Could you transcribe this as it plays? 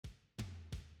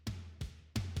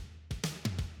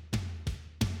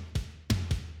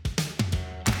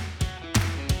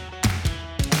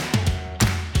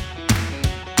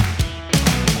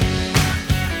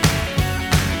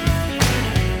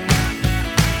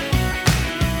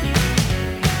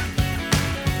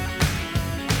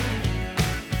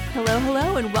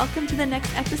and welcome to the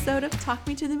next episode of Talk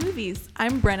Me to the Movies.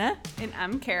 I'm Brenna. And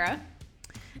I'm Kara.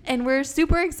 And we're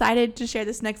super excited to share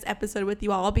this next episode with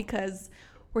you all because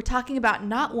we're talking about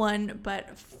not one,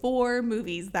 but 4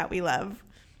 movies that we love.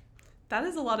 That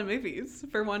is a lot of movies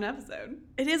for one episode.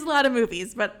 It is a lot of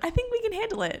movies, but I think we can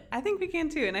handle it. I think we can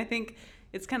too. And I think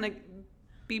it's kind of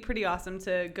be pretty awesome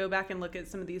to go back and look at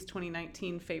some of these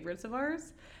 2019 favorites of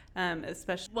ours.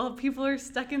 Especially while people are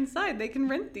stuck inside. They can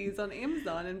rent these on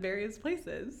Amazon and various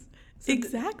places. So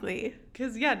exactly.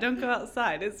 Because, don't go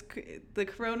outside. The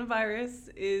coronavirus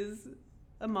is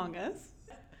among us.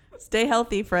 Stay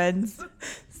healthy, friends.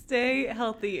 Stay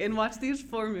healthy and watch these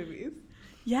 4 movies.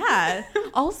 Yeah.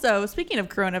 Also, speaking of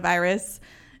coronavirus,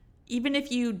 even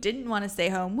if you didn't want to stay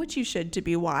home, which you should to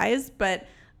be wise, but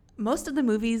most of the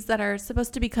movies that are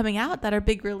supposed to be coming out that are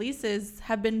big releases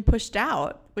have been pushed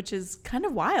out, which is kind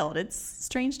of wild. It's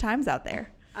strange times out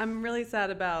there. I'm really sad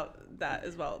about that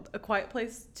as well. A Quiet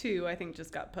Place 2, I think,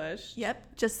 just got pushed.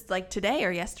 Yep. Just like today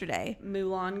or yesterday.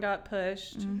 Mulan got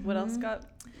pushed. Mm-hmm. What else got?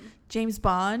 James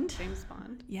Bond.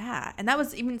 Yeah. And that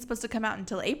was even supposed to come out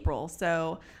until April.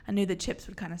 So I knew the chips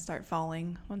would kind of start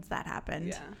falling once that happened.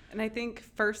 Yeah. And I think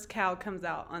First Cow comes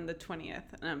out on the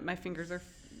 20th. My fingers are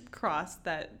crossed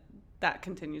that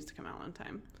continues to come out on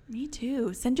time. Me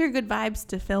too. Send your good vibes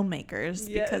to filmmakers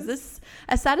because this,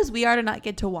 as sad as we are to not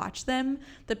get to watch them,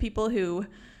 the people who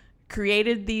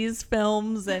created these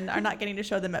films and are not getting to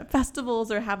show them at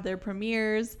festivals or have their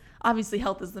premieres. Obviously,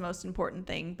 health is the most important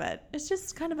thing, but it's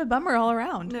just kind of a bummer all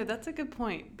around. No, that's a good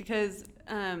point because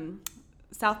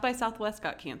South by Southwest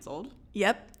got canceled.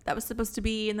 Yep. That was supposed to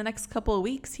be in the next couple of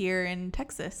weeks here in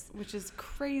Texas. Which is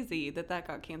crazy that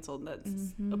got canceled.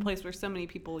 That's a place where so many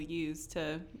people use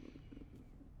to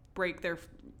break their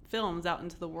films out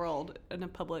into the world in a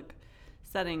public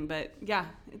setting. But yeah,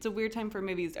 it's a weird time for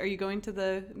movies. Are you going to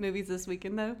the movies this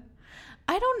weekend though?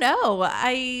 I don't know.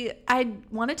 I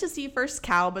wanted to see First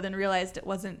Cow, but then realized it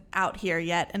wasn't out here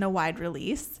yet in a wide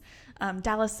release.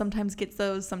 Dallas sometimes gets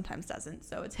those, sometimes doesn't.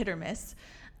 So it's hit or miss.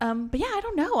 But yeah, I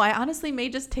don't know. I honestly may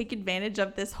just take advantage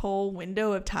of this whole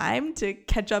window of time to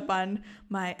catch up on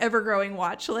my ever-growing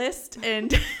watch list.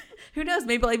 And who knows,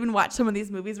 maybe I'll even watch some of these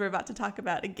movies we're about to talk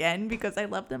about again because I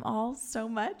love them all so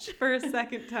much. For a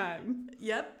second time.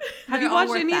 Yep. Have you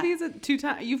watched any of these at 2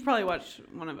 times? You've probably watched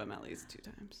one of them at least 2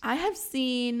 times. I have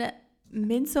seen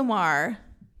Midsommar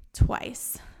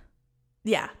twice.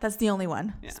 Yeah, that's the only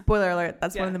one. Yeah. Spoiler alert,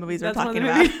 that's one of the movies we're talking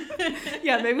about.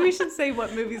 Yeah, maybe we should say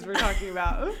what movies we're talking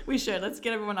about. We should. Let's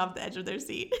get everyone off the edge of their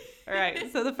seat. All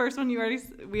right, so the first one we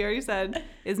already said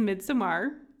is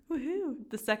Midsommar. Woohoo.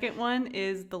 The second one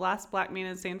is The Last Black Man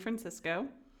in San Francisco.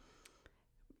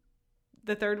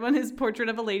 The third one is Portrait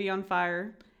of a Lady on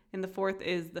Fire. And the fourth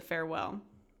is The Farewell.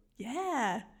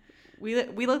 Yeah.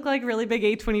 We look like really big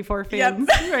A24 fans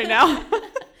right now.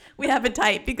 We have it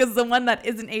tight because the one that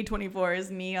isn't A24 is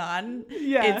Neon.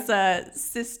 Yeah. It's a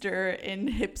sister in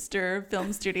hipster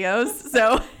film studios.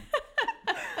 So,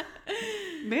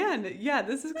 man, yeah,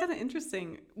 this is kind of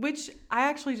interesting. Which I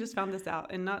actually just found this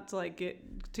out, and not to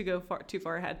get to go too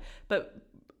far ahead, but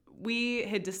we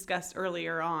had discussed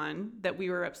earlier on that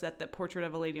we were upset that Portrait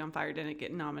of a Lady on Fire didn't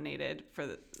get nominated for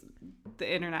the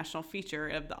international feature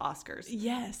of the Oscars.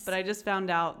 Yes. But I just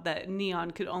found out that Neon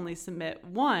could only submit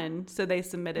one, so they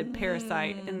submitted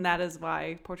Parasite, and that is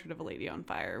why Portrait of a Lady on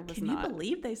Fire was not. Can you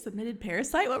believe they submitted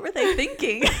Parasite? What were they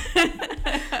thinking?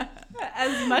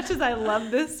 As much as I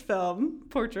love this film,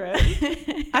 Portrait,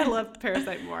 I loved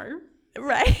Parasite more.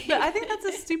 Right. But I think that's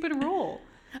a stupid rule.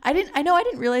 I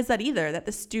didn't realize that either, that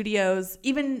the studios,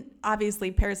 even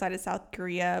obviously Parasite is South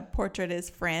Korea, Portrait is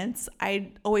France.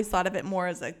 I always thought of it more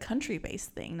as a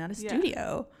country-based thing, not a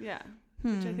studio. Yeah.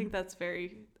 Which I think that's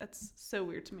so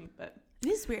weird to me, but it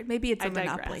is weird. Maybe it's a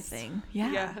monopoly thing.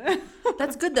 Yeah.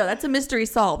 That's good though. That's a mystery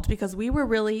solved because we were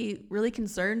really, really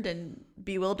concerned and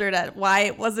bewildered at why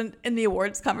it wasn't in the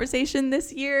awards conversation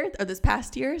this year or this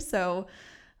past year. So,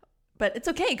 but it's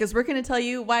okay because we're going to tell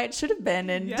you why it should have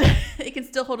been, and it can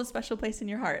still hold a special place in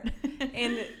your heart.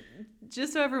 And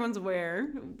just so everyone's aware,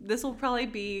 this will probably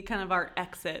be kind of our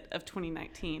exit of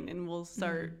 2019, and we'll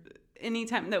start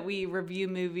anytime that we review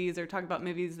movies or talk about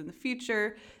movies in the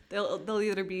future. They'll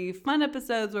either be fun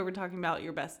episodes where we're talking about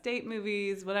your best date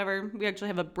movies, whatever. We actually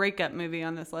have a breakup movie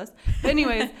on this list. But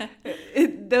anyways,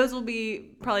 those will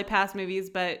be probably past movies,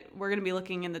 but we're going to be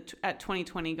looking at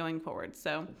 2020 going forward.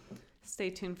 So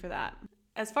stay tuned for that.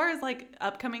 As far as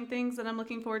upcoming things that I'm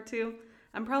looking forward to,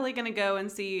 I'm probably going to go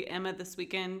and see Emma this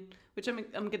weekend, which I'm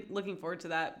looking forward to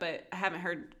that, but I haven't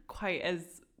heard quite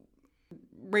as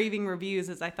raving reviews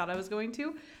as I thought I was going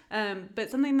to.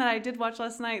 But something that I did watch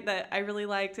last night that I really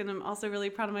liked and I'm also really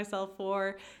proud of myself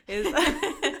for is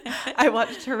I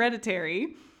watched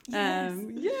Hereditary. Yes.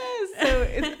 So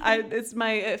it's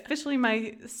officially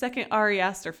my second Ari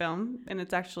Aster film, and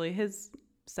it's actually his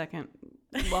second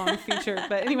long feature.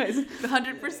 But anyways,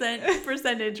 100%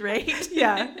 percentage rate.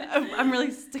 Yeah, I'm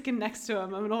really sticking next to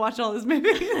him. I'm gonna watch all his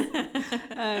movies.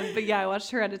 But yeah, I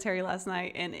watched Hereditary last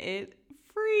night, and it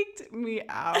freaked me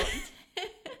out.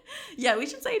 Yeah, we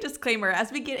should say a disclaimer.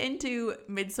 As we get into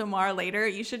Midsommar later,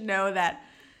 you should know that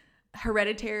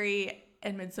Hereditary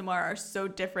and Midsommar are so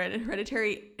different. And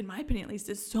Hereditary, in my opinion at least,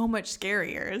 is so much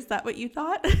scarier. Is that what you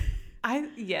thought?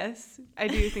 Yes, I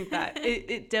do think that.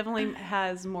 It definitely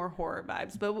has more horror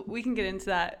vibes, but we can get into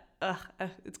that.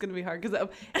 It's going to be hard because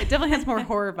it definitely has more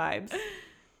horror vibes.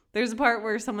 There's a part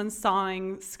where someone's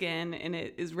sawing skin and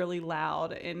it is really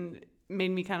loud and made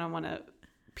me kind of want to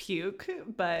puke,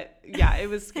 but yeah, it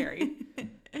was scary.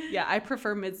 Yeah, I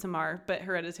prefer Midsommar, but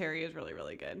Hereditary is really,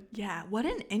 really good. Yeah, what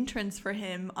an entrance for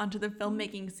him onto the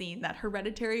filmmaking scene that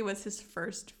Hereditary was his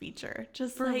first feature.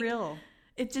 Just for real.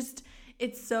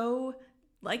 It's so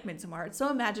like Midsommar. It's so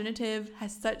imaginative,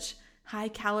 has such high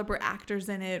caliber actors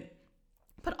in it,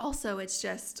 but also it's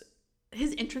just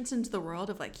his entrance into the world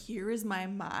of like, here is my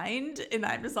mind and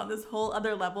I'm just on this whole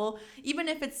other level. Even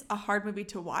if it's a hard movie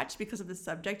to watch because of the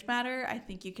subject matter, I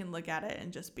think you can look at it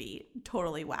and just be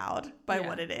totally wowed by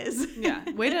what it is. Yeah.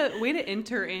 Way to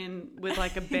enter in with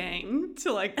like a bang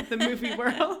to like the movie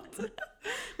world.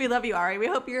 We love you, Ari. We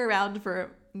hope you're around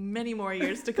for many more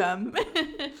years to come.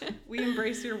 We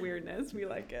embrace your weirdness. We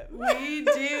like it. We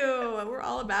do. We're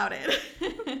all about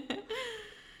it.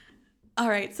 All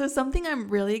right, so something I'm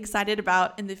really excited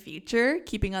about in the future,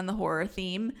 keeping on the horror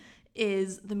theme,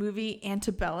 is the movie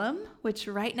Antebellum, which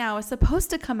right now is supposed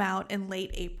to come out in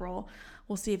late April.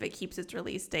 We'll see if it keeps its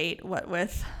release date, what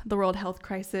with the world health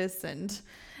crisis and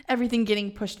everything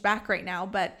getting pushed back right now.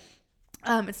 But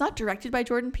it's not directed by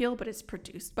Jordan Peele, but it's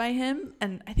produced by him.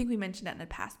 And I think we mentioned that in a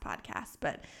past podcast,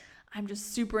 but I'm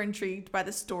just super intrigued by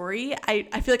the story. I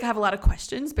feel like I have a lot of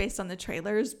questions based on the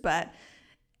trailers, but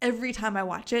every time I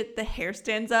watch it, the hair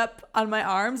stands up on my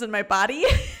arms and my body.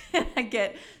 And I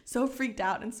get so freaked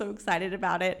out and so excited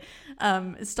about it.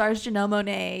 It stars Janelle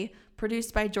Monáe,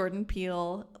 produced by Jordan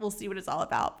Peele. We'll see what it's all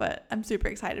about, but I'm super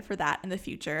excited for that in the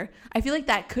future. I feel like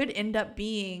that could end up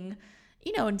being,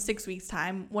 in 6 weeks'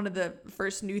 time, one of the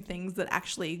first new things that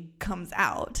actually comes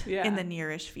out in the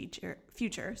nearish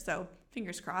future. So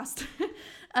fingers crossed.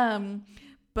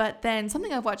 But then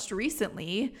something I've watched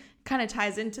recently kind of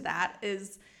ties into that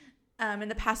is in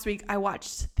the past week, I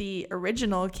watched the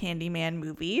original Candyman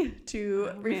movie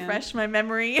to refresh my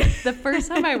memory. The first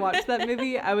time I watched that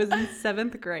movie, I was in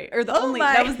 7th grade.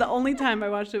 That was the only time I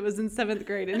watched it was in 7th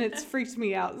grade, and it's freaked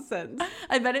me out since.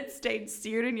 I bet it stayed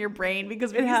seared in your brain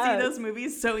because when you see those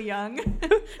movies so young,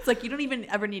 it's like you don't even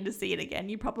ever need to see it again.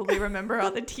 You probably remember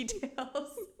all the details.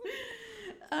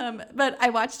 But I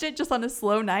watched it just on a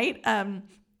slow night,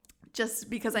 just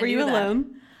because I knew that. Were you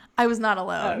alone? I was not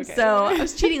alone, so I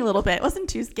was cheating a little bit. Wasn't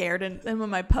too scared, and then when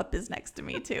my pup is next to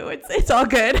me too, it's all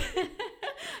good. I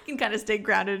can kind of stay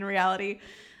grounded in reality.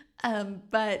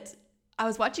 But I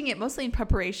was watching it mostly in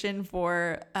preparation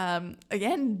for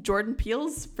again Jordan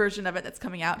Peele's version of it that's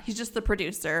coming out. He's just the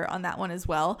producer on that one as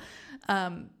well.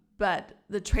 But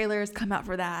the trailers come out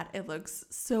for that. It looks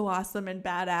so awesome and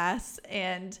badass,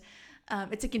 and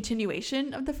it's a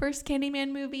continuation of the first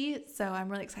Candyman movie, so I'm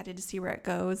really excited to see where it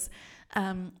goes.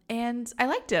 And I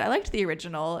liked it. I liked the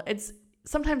original. It's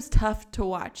sometimes tough to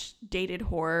watch dated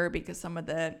horror because some of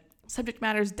the subject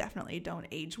matters definitely don't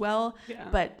age well. Yeah.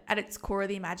 But at its core,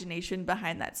 the imagination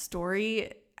behind that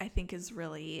story, I think, is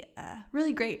really,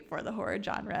 really great for the horror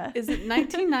genre. Is it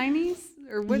 1990s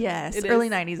or what? Yes, early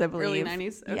 90s, I believe. Early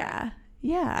 90s. Okay.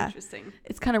 Yeah. Interesting.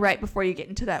 It's kind of right before you get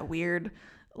into that weird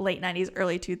late 90s,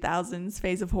 early 2000s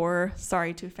phase of horror.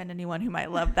 Sorry to offend anyone who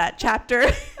might love that chapter.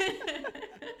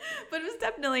 But it was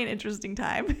definitely an interesting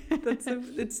time.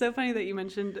 It's so funny that you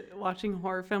mentioned watching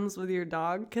horror films with your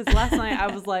dog, because last night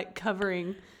I was like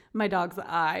covering my dog's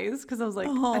eyes because I was like,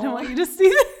 I don't want you to see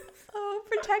this. Oh,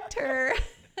 protect her.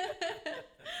 That's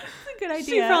a good idea.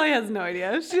 She probably has no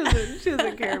idea. She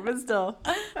doesn't care, but still.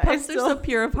 Pups are so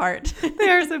pure of heart. They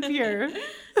are so pure.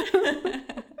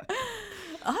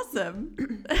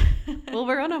 Awesome. Well,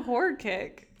 we're on a horror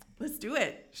kick. Let's do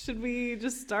it. Should we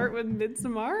just start with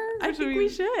Midsommar? I think we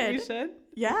should. We should?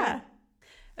 Yeah.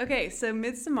 Okay, so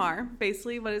Midsommar,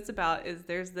 basically what it's about is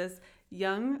there's this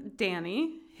young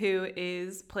Dani who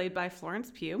is played by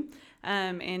Florence Pugh,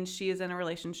 and she is in a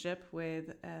relationship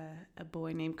with a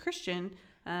boy named Christian,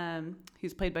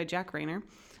 who's played by Jack Rayner.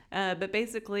 But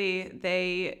basically,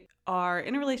 they are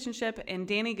in a relationship, and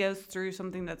Danny goes through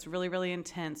something that's really, really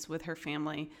intense with her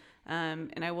family.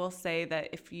 And I will say that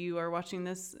if you are watching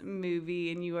this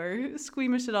movie and you are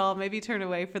squeamish at all, maybe turn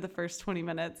away for the first 20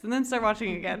 minutes and then start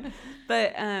watching again.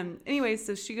 But anyway,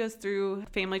 so she goes through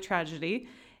family tragedy,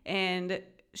 and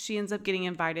she ends up getting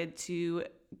invited to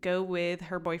go with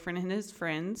her boyfriend and his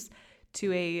friends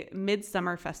to a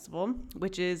midsummer festival,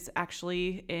 which is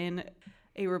actually in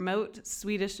a remote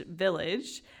Swedish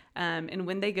village. And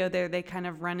when they go there, they kind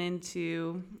of run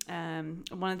into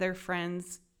one of their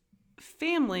friends'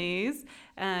 families.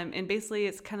 And basically,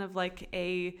 it's kind of like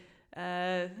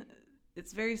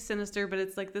it's very sinister, but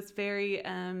it's like this very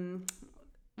a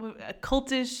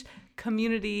cultish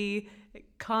community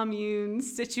commune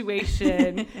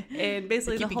situation. And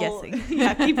basically keep the you whole guessing.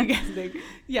 Yeah, keep you guessing.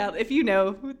 Yeah, if you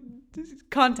know,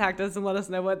 contact us and let us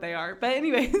know what they are. But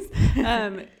anyways,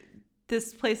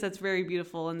 this place that's very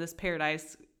beautiful in this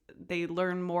paradise, they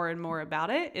learn more and more about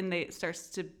it, and it starts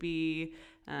to be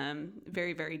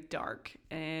very, very dark.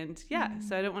 And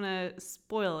so I don't want to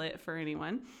spoil it for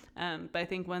anyone. But I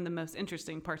think one of the most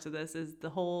interesting parts of this is the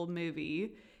whole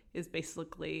movie is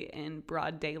basically in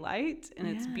broad daylight, and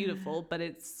it's beautiful, but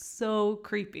it's so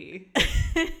creepy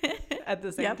at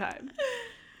the same time.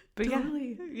 But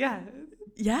totally. Yeah.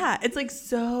 It's like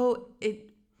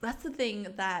that's the thing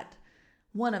that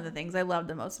one of the things I love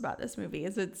the most about this movie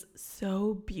is it's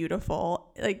so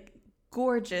beautiful, like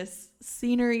gorgeous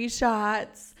scenery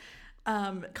shots,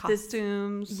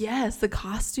 Costumes. the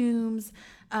costumes,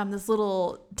 this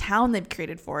little town they've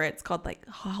created for it. It's called like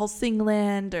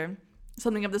Hälsingland or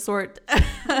something of the sort,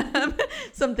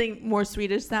 something more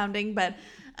Swedish sounding, but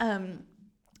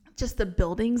just the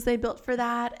buildings they built for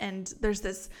that. And there's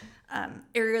this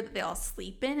area that they all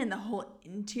sleep in, and the whole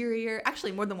interior,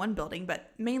 actually more than one building,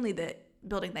 but mainly the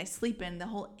building they sleep in, the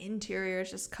whole interior is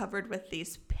just covered with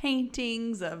these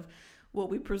paintings of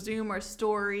what we presume are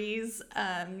stories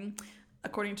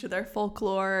according to their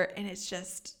folklore, and it's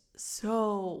just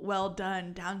so well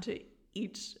done down to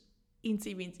each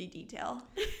eensy weensy detail.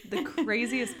 The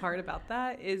craziest part about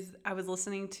that is I was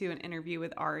listening to an interview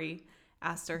with Ari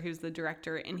Aster, who's the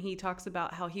director, and he talks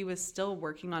about how he was still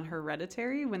working on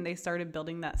Hereditary when they started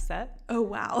building that set. Oh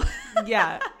wow.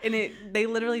 Yeah, and they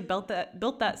literally built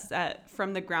that set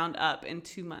from the ground up in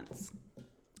 2 months.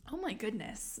 Oh my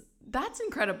goodness, that's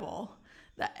incredible.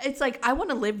 It's like, I want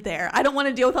to live there. I don't want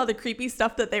to deal with all the creepy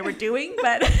stuff that they were doing,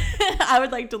 but I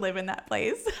would like to live in that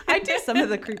place. I do some of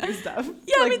the creepy stuff.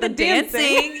 Yeah, like I mean the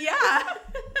dancing. Yeah.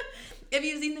 If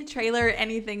you've seen the trailer or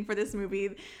anything for this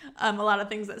movie, a lot of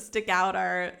things that stick out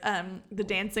are the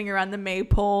dancing around the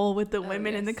maypole with the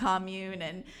women in the commune,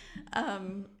 and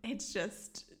it's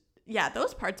just,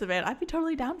 those parts of it I'd be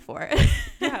totally down for.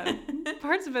 Yeah,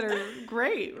 parts of it are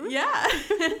great. Yeah.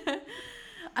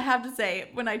 I have to say,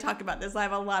 when I talk about this, I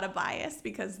have a lot of bias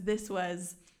because this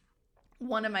was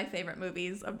one of my favorite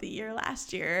movies of the year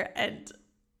last year, and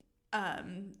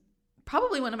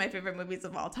probably one of my favorite movies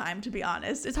of all time, to be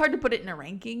honest. It's hard to put it in a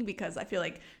ranking because I feel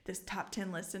like this top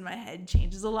 10 list in my head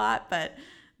changes a lot, but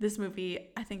this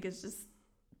movie I think is just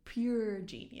pure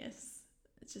genius.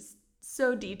 It's just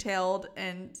so detailed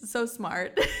and so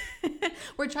smart.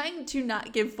 We're trying to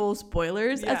not give full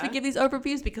spoilers as we give these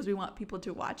overviews because we want people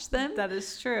to watch them. That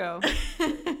is true.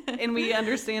 And we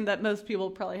understand that most people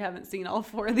probably haven't seen all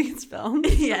 4 of these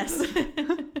films. Yes.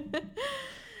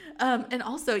 And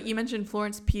also, you mentioned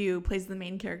Florence Pugh plays the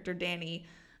main character, Danny.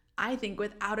 I think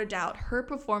without a doubt, her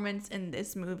performance in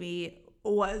this movie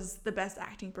was the best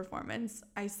acting performance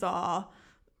I saw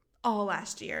all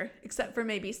last year, except for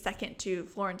maybe second to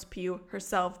Florence Pugh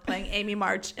herself playing Amy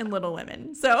March in Little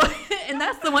Women. So, and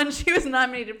that's the one she was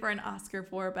nominated for an Oscar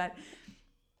for, but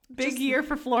big year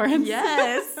for Florence.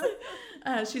 Yes.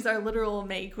 She's our literal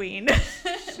May Queen.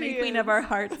 May Queen of our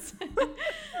hearts.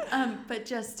 But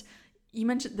just, you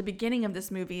mentioned the beginning of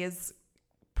this movie is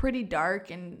pretty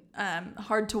dark and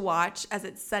hard to watch as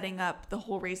it's setting up the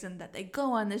whole reason that they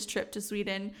go on this trip to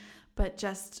Sweden, but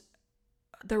just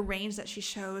the range that she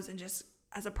shows, and just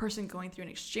as a person going through an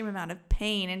extreme amount of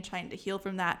pain and trying to heal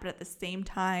from that, but at the same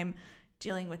time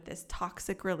dealing with this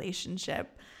toxic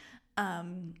relationship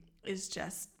is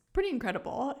just pretty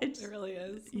incredible. It really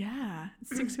is. Yeah,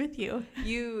 it sticks with you.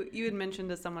 You had mentioned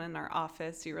to someone in our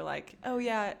office, you were like, oh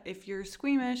yeah, if you're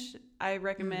squeamish, I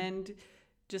recommend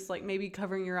just like maybe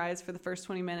covering your eyes for the first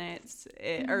 20 minutes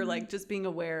or like just being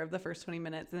aware of the first 20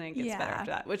 minutes, and then it gets better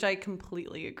after that, which I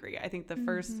completely agree. I think the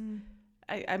first,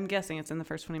 I'm guessing it's in the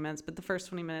first 20 minutes, but the first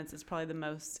 20 minutes is probably the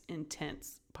most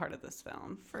intense part of this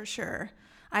film. For sure.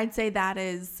 I'd say that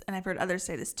is, and I've heard others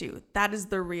say this too, that is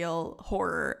the real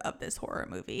horror of this horror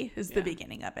movie, is the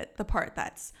beginning of it. The part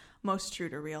that's most true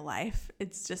to real life.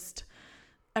 It's just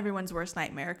everyone's worst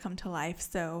nightmare come to life.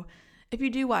 So if you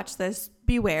do watch this,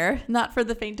 beware, not for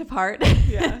the faint of heart.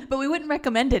 Yeah. But we wouldn't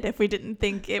recommend it if we didn't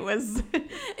think it was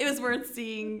worth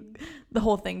seeing the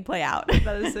whole thing play out.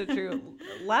 That is so true.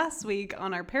 Last week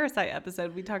on our Parasite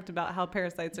episode, we talked about how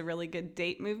Parasite's a really good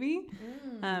date movie.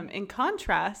 In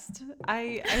contrast,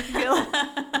 I feel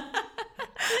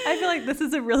like this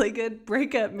is a really good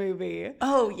breakup movie.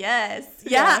 Oh, yes.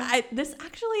 Yeah.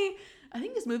 I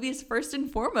think this movie is first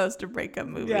and foremost a breakup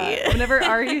movie. Yeah. Whenever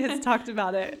Ari has talked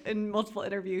about it in multiple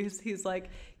interviews, he's like,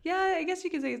 yeah, I guess you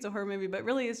could say it's a horror movie, but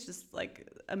really it's just like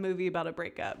a movie about a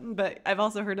breakup. But I've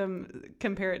also heard him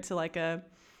compare it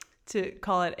to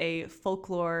call it a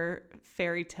folklore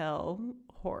fairy tale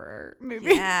horror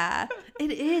movie. Yeah,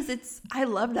 it is. I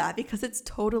love that because it's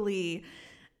totally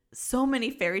so many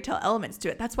fairy tale elements to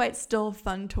it. That's why it's still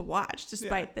fun to watch,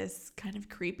 despite this kind of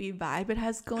creepy vibe it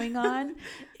has going on.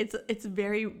 It's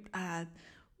very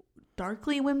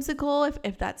darkly whimsical,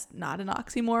 if that's not an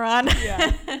oxymoron.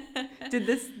 Yeah. Did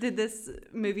this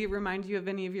movie remind you of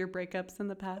any of your breakups in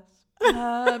the past?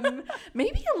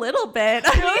 Maybe a little bit.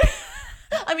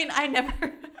 I mean, I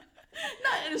never,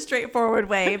 not in a straightforward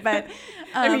way, but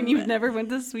I mean, you've never went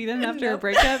to Sweden after a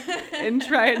breakup and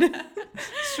tried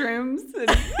shrooms?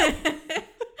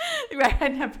 Right, I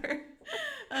never.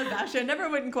 Oh gosh, I never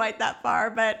went quite that far,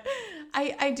 but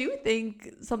I do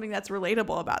think something that's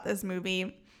relatable about this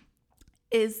movie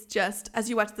is just as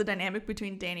you watch the dynamic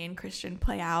between Danny and Christian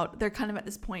play out, they're kind of at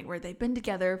this point where they've been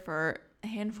together for a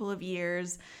handful of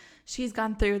years. She's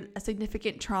gone through a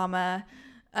significant trauma,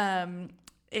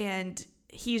 and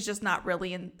he's just not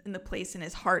really in the place in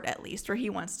his heart, at least, where he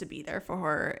wants to be there for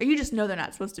her. You just know they're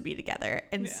not supposed to be together.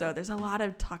 And so there's a lot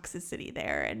of toxicity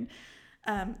there. And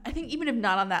I think even if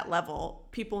not on that level,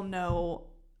 people know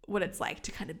what it's like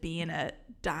to kind of be in a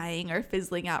dying or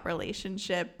fizzling out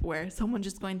relationship where someone's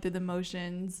just going through the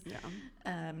motions.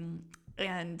 Yeah.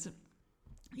 And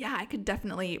yeah, I could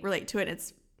definitely relate to it.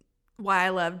 It's why I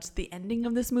loved the ending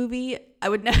of this movie. I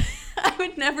would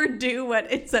never do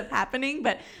what ends up happening,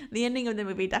 but the ending of the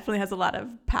movie definitely has a lot of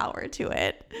power to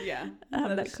it. Yeah,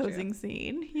 that closing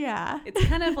scene. Yeah, it's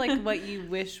kind of like what you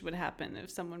wish would happen if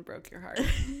someone broke your heart.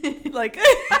 Like,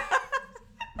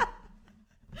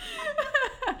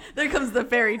 there comes the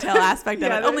fairy tale aspect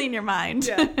of it, only in your mind.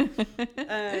 Yeah.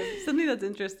 Something that's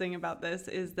interesting about this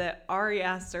is that Ari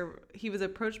Aster, he was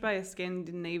approached by a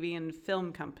Scandinavian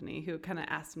film company who kind of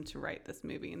asked him to write this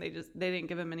movie, and they didn't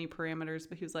give him any parameters,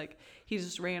 but he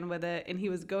just ran with it, and he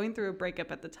was going through a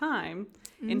breakup at the time,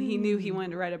 and he knew he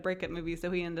wanted to write a breakup movie,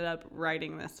 so he ended up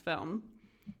writing this film.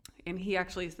 And he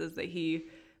actually says that he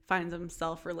finds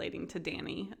himself relating to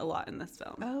Danny a lot in this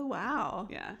film. Oh, wow.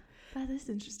 Yeah. That is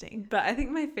interesting. But I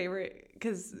think my favorite,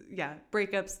 because, yeah,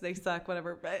 breakups, they suck,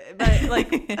 whatever. But like,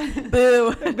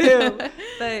 boo. Boo.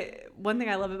 But one thing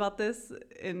I love about this,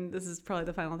 and this is probably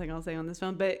the final thing I'll say on this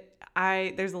film, but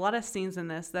there's a lot of scenes in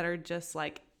this that are just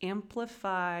like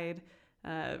amplified,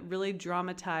 really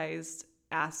dramatized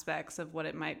aspects of what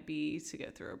it might be to go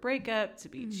through a breakup, to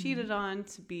be cheated on,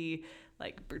 to be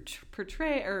like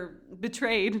betrayed,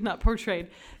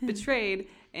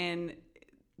 and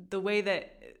the way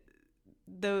that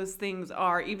those things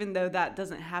are, even though that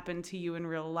doesn't happen to you in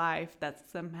real life,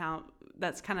 that's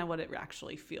kind of what it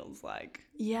actually feels like.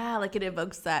 Yeah, like it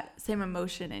evokes that same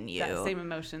emotion in you. That same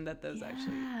emotion that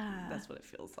that's what it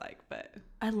feels like. But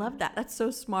I love that. That's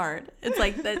so smart. It's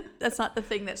like that's not the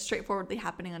thing that's straightforwardly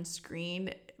happening on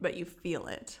screen, but you feel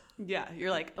it. Yeah,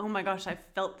 you're like, oh my gosh, I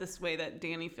felt this way that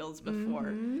Danny feels before.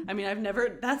 Mm-hmm. I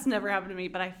mean, that's never happened to me,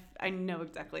 but I know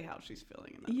exactly how she's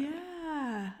feeling in that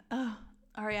Yeah. Oh,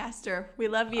 Ari Aster, we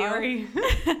love you. Ari.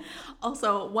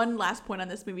 Also, one last point on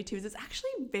this movie too is it's actually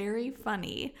very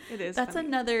funny. It is. That's funny.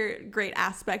 Another great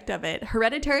aspect of it.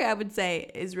 Hereditary, I would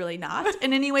say, is really not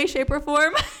in any way, shape, or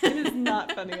form. It is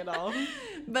not funny at all.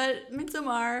 But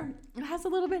Midsommar, it has a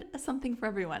little bit of something for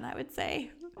everyone, I would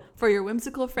say. For your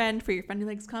whimsical friend, for your friend who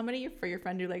likes comedy, for your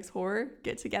friend who likes horror,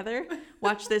 get together,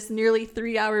 watch this nearly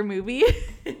 3-hour movie.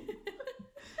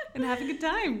 And have a good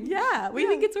time. Yeah, we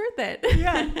think it's worth it.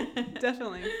 Yeah,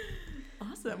 definitely.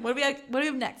 Awesome. What do we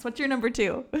have next? What's your number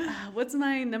 2? What's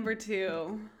my number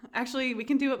 2? Actually, we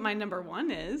can do what my number 1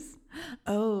 is.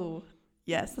 Oh,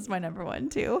 yes, that's my number 1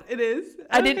 too. It is?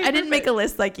 I didn't make a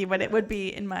list like you, but it would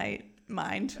be in my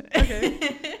mind. Okay.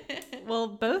 Well,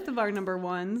 both of our number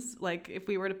 1s, like if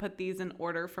we were to put these in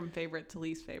order from favorite to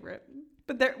least favorite,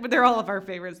 but they're all of our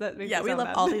favorites. That makes we love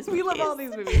bad. all these movies. We love all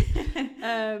these movies.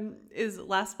 Is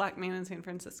Last Black Man in San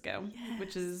Francisco,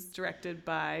 which is directed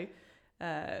by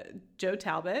Joe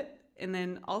Talbot, and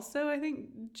then also I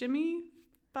think Jimmy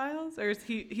Files, or is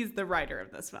he's the writer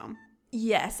of this film?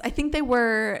 Yes, I think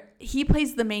he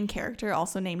plays the main character,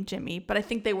 also named Jimmy, but I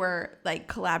think they were like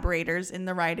collaborators in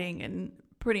the writing and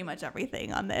pretty much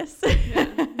everything on this. Yeah.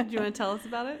 Do you want to tell us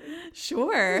about it?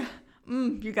 Sure.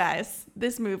 You guys,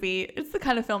 this movie, it's the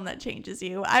kind of film that changes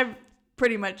you. I've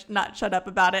pretty much not shut up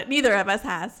about it. Neither of us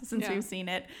has since we've seen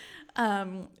it.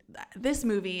 This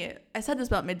movie, I said this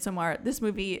about Midsommar, this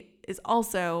movie is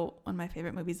also one of my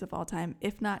favorite movies of all time,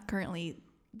 if not currently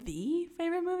the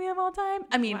favorite movie of all time.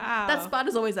 I mean, that spot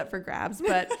is always up for grabs,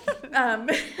 but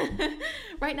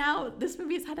right now, this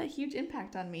movie has had a huge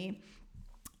impact on me.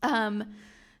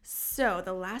 So,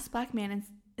 The Last Black Man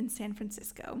in San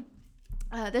Francisco.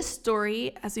 This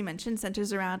story, as we mentioned,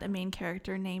 centers around a main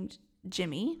character named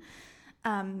Jimmy.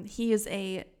 He is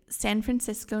a San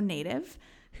Francisco native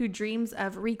who dreams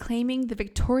of reclaiming the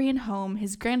Victorian home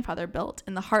his grandfather built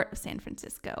in the heart of San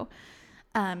Francisco.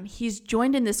 He's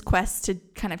joined in this quest to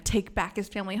kind of take back his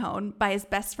family home by his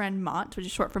best friend Mont, which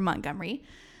is short for Montgomery.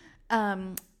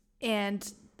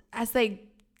 And as they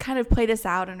kind of play this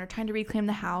out and are trying to reclaim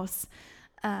the house,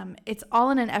 it's all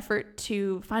in an effort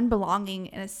to find belonging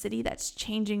in a city that's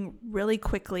changing really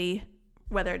quickly,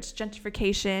 whether it's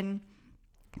gentrification,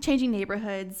 changing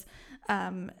neighborhoods.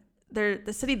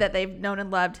 The city that they've known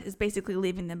and loved is basically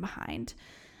leaving them behind.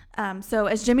 So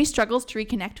as Jimmy struggles to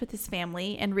reconnect with his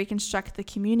family and reconstruct the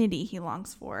community he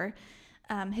longs for,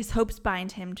 his hopes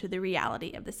bind him to the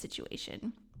reality of the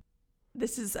situation.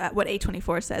 This is what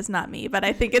A24 says, not me, but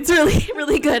I think it's really,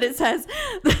 really good. It says,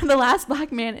 The Last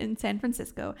Black Man in San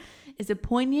Francisco is a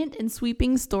poignant and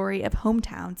sweeping story of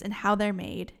hometowns and how they're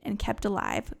made and kept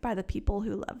alive by the people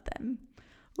who love them.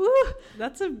 Woo!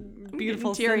 That's a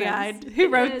beautiful teary-eyed. Who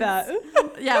wrote that?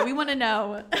 Yeah, we want to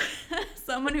know.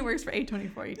 Someone who works for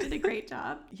A24. You did a great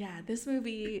job. Yeah, this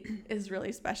movie is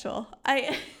really special.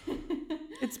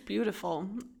 It's beautiful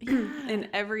in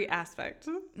every aspect.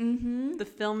 Mm-hmm. The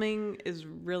filming is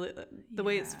really, the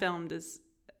way it's filmed is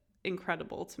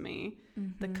incredible to me.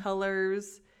 Mm-hmm. The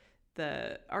colors,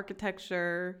 the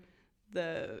architecture,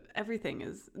 everything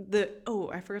is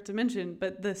I forgot to mention,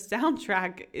 but the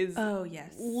soundtrack is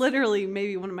literally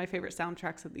maybe one of my favorite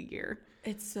soundtracks of the year.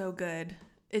 It's so good.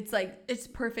 It's like, it's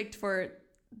perfect for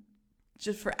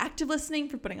active listening,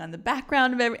 for putting on the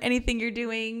background of anything you're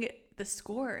doing. The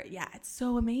score, it's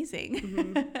so amazing.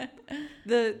 Mm-hmm.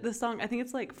 The song, I think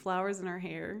it's like Flowers in Our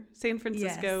Hair. San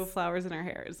Francisco, Flowers in Our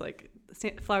Hair is like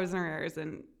Flowers in Our Hair is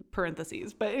in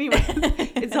parentheses, but anyway,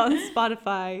 it's on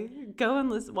Spotify. Go and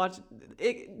watch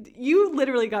it. You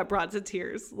literally got brought to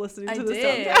tears listening to the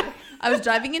soundtrack. I was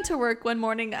driving into work one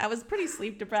morning. I was pretty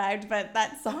sleep deprived, but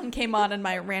that song came on in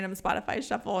my random Spotify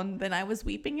shuffle, and then I was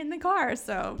weeping in the car.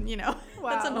 So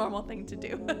that's a normal thing to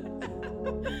do.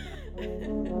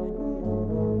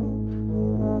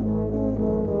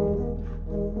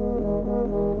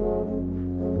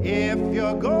 If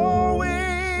you're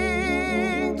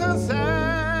going to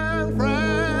San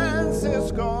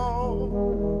Francisco,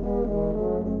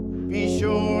 be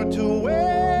sure to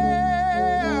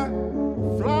wear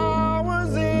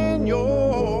flowers in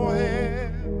your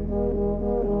hair.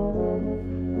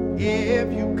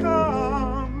 If you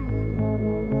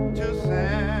come to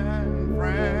San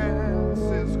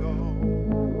Francisco,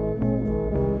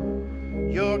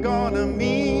 you're gonna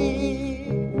meet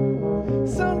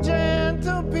some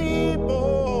gentle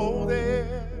people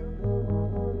there.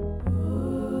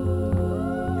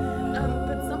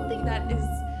 But something that is,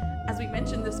 as we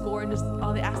mentioned, the score and just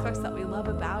all the aspects that we love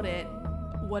about it,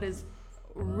 what is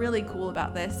really cool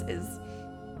about this is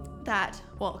that,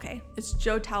 it's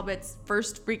Joe Talbot's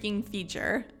first freaking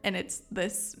feature, and it's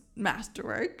this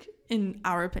masterwork, in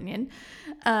our opinion.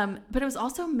 But it was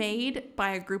also made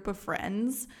by a group of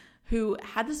friends who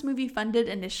had this movie funded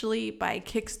initially by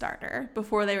Kickstarter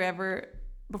before they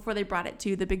brought it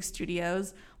to the big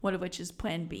studios, one of which is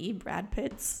Plan B, Brad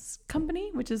Pitt's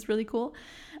company, which is really cool.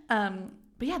 But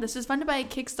yeah, this was funded by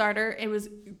Kickstarter. It was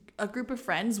a group of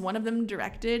friends. One of them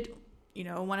directed,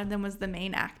 one of them was the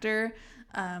main actor.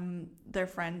 Their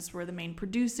friends were the main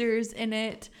producers in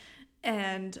it.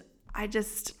 And I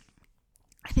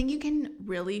think you can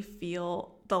really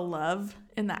feel the love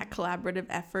in that collaborative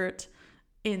effort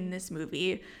in this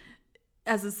movie.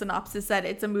 As the synopsis said,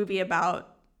 it's a movie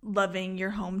about loving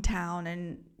your hometown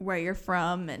and where you're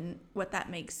from and what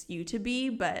that makes you to be.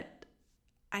 But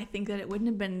I think that it wouldn't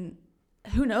have been,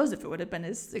 who knows if it would have been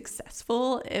as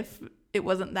successful if it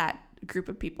wasn't that group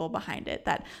of people behind it,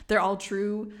 that they're all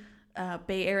true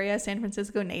Bay Area, San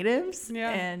Francisco natives. Yeah.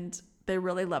 And they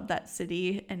really love that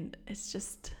city. And it's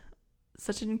just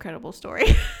such an incredible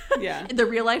story. Yeah. The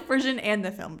real life version and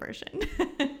the film version.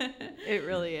 It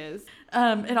really is.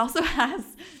 It also has,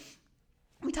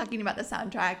 we talking about the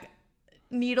soundtrack,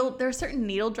 there are certain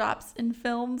needle drops in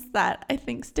films that I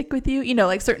think stick with you. You know,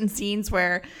 like certain scenes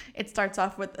where it starts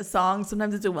off with a song.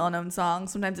 Sometimes it's a well-known song,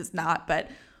 sometimes it's not, but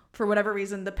for whatever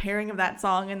reason, the pairing of that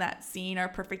song and that scene are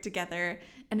perfect together.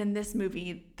 And in this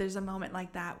movie, there's a moment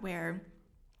like that where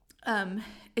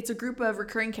it's a group of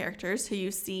recurring characters who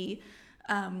you see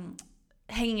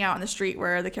hanging out on the street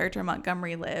where the character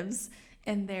Montgomery lives,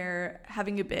 and they're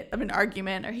having a bit of an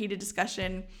argument or heated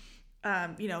discussion.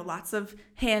 Lots of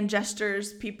hand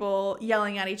gestures, people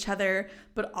yelling at each other,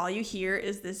 but all you hear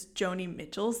is this Joni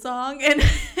Mitchell song, and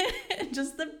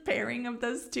just the pairing of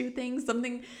those two things,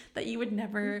 something that you would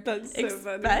never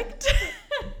expect.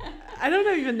 I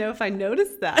don't even know if I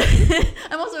noticed that.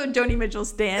 I'm also a Joni Mitchell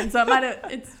stan, so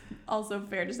it's also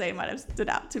fair to say it might have stood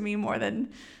out to me more than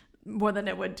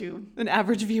it would to an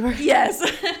average viewer. Yes.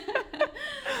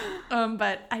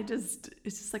 But it's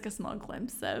just like a small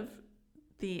glimpse of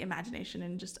the imagination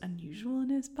and just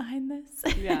unusualness behind this.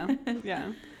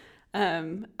 Yeah.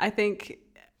 I think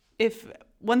if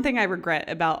one thing I regret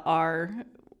about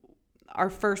our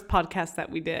first podcast that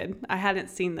we did, I hadn't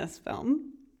seen this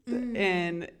film.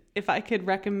 And if I could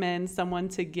recommend someone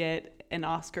to get an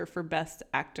Oscar for Best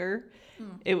Actor,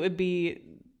 it would be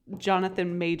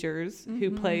Jonathan Majors,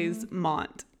 who plays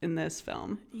Mont in this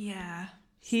film. Yeah.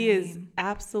 He is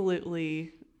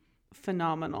absolutely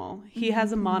phenomenal. He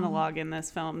has a monologue in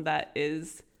this film that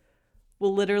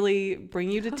will literally bring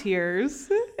you to tears,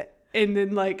 and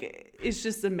then it's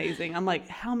just amazing. I'm like,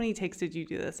 how many takes did you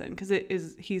do this in? Because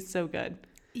he's so good.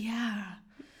 Yeah,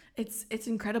 it's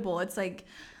incredible. It's like,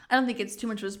 I don't think it's too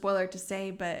much of a spoiler to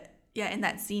say, but yeah, in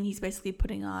that scene, he's basically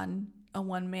putting on a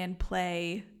one-man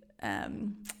play,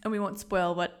 and we won't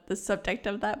spoil what the subject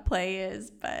of that play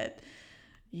is, but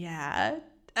yeah.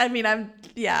 I mean, I'm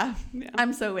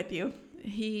so with you.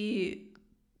 Maybe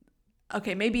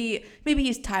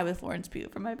he's tied with Florence Pugh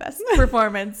for my best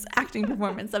acting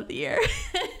performance of the year.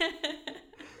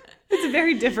 It's a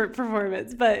very different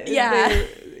performance, but yeah, they're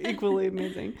equally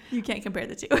amazing. You can't compare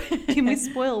the two. Can we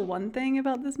spoil one thing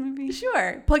about this movie?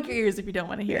 Sure. Plug your ears if you don't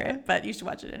want to hear it, but you should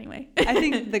watch it anyway. I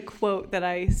think the quote that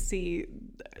I see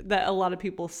that a lot of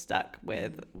people stuck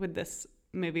with this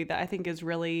movie that I think is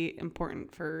really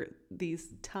important for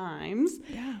these times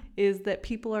is that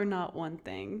people are not one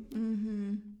thing.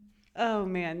 Mm-hmm. Oh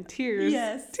man, tears.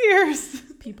 Yes. Tears.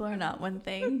 People are not one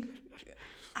thing.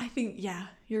 I think, yeah,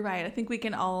 you're right. I think we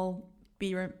can all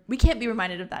we can't be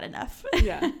reminded of that enough.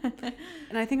 Yeah.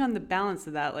 And I think on the balance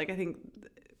of that, I think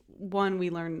one, we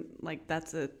learn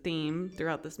that's a theme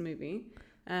throughout this movie.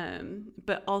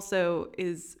 But also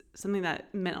is something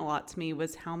that meant a lot to me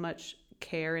was how much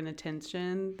care and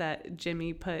attention that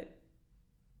Jimmy put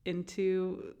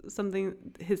into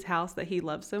his house that he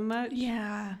loves so much.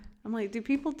 Yeah. I'm like, do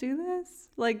people do this?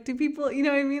 Do people, you know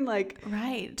what I mean?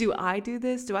 Right. Do I do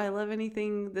this? Do I love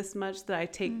anything this much that I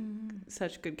take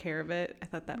such good care of it? I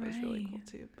thought that was really cool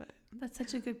too. But that's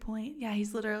such a good point. Yeah,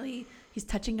 he's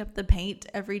touching up the paint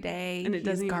every day. And it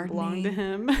doesn't even belong to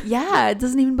him. Yeah, it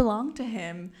doesn't even belong to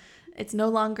him. It's no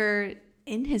longer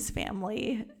in his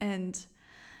family. And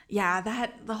yeah,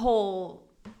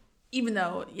 even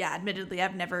though, yeah, admittedly,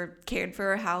 I've never cared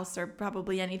for a house or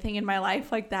probably anything in my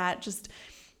life like that, just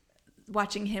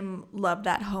watching him love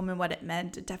that home and what it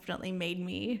meant, it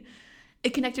definitely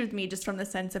it connected with me just from the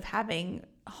sense of having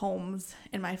homes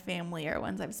in my family or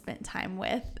ones I've spent time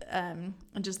with, and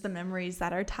just the memories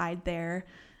that are tied there,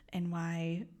 and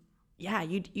why, yeah,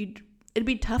 it'd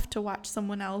be tough to watch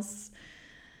someone else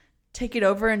take it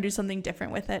over and do something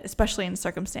different with it, especially in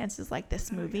circumstances like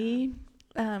this movie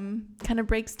kind of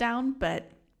breaks down. But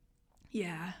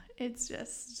yeah,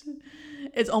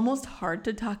 it's almost hard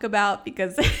to talk about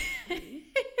because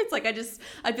it's like I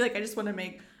feel like I just want to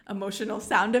make emotional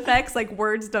sound effects.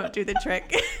 Words don't do the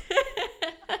trick.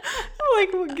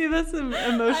 Give us some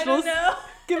emotional. I don't know.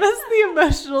 Give us the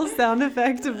emotional sound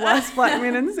effect of Wes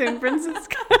Blackman in San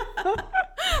Francisco.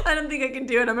 I don't think I can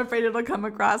do it. I'm afraid it'll come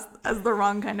across as the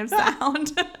wrong kind of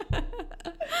sound.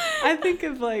 I think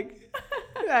of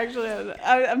actually,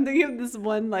 I'm thinking of this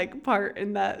one part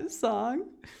in that song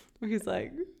where he's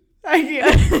like, I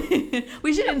can't.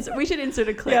 we should insert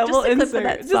a clip. Yeah, just we'll a clip insert of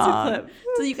that just song. a clip.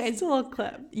 So you guys, just a little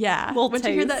clip. Yeah. Once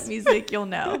you hear that music, you'll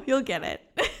know. You'll get it.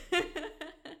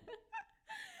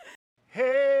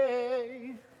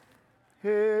 Hey,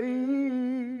 hey,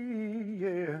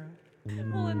 yeah.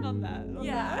 We'll end on that.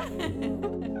 Yeah.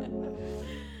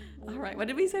 All right. What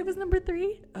did we say was number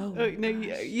 3? Oh no,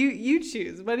 you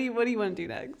choose. What do you want to do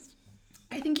next?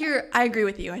 I agree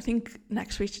with you. I think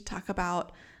next we should talk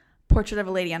about Portrait of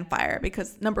a Lady on Fire,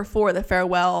 because number 4, The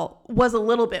Farewell, was a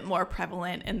little bit more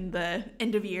prevalent in the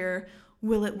end of year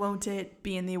will it, won't it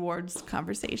be in the awards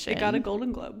conversation. It got a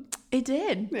Golden Globe. It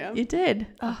did. Yeah. It did.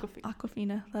 Awkwafina.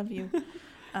 Awkwafina, love you.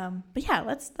 But yeah,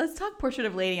 let's talk Portrait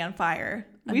of a Lady on Fire.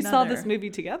 We saw this movie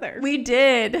together. We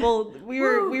did. Well, we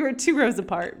were 2 rows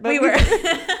apart, but we were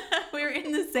we were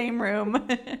in the same room.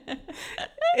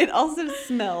 It also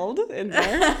smelled in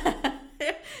there.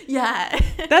 Yeah.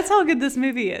 That's how good this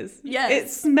movie is. Yes. It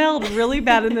smelled really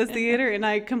bad in this theater, and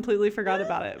I completely forgot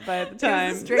about it by the time.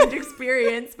 It was a strange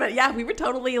experience. But yeah, we were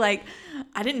totally like,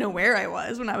 I didn't know where I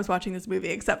was when I was watching this movie,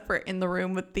 except for in the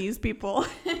room with these people.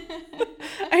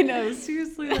 I know,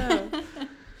 seriously though.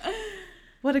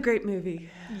 What a great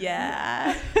movie.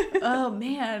 Yeah. Oh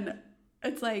man.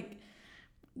 It's like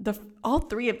all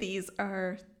 3 of these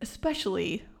are,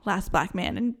 especially Last Black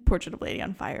Man and Portrait of a Lady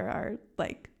on Fire, are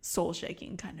like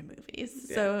soul-shaking kind of movies.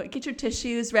 Yeah. So get your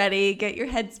tissues ready, get your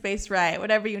headspace right,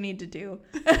 whatever you need to do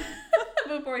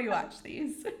before you watch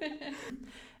these.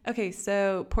 Okay,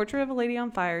 so Portrait of a Lady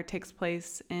on Fire takes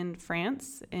place in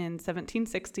France in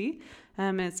 1760.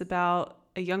 It's about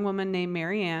a young woman named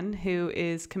Marianne who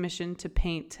is commissioned to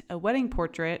paint a wedding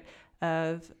portrait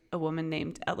of a woman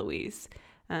named Eloise.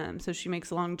 So she makes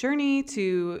a long journey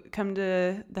to come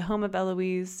to the home of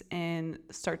Eloise and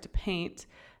start to paint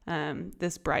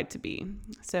this bride-to-be.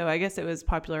 So I guess it was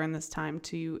popular in this time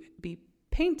to be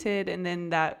painted and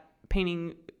then that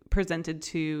painting presented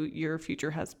to your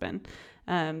future husband.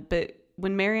 But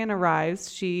when Marianne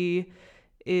arrives, she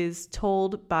is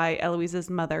told by Eloise's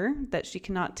mother that she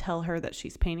cannot tell her that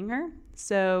she's painting her.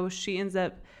 So she ends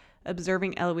up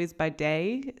observing Eloise by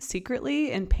day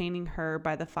secretly and painting her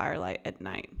by the firelight at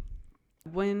night.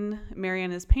 When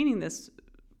Marianne is painting this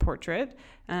portrait,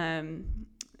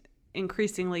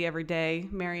 increasingly every day,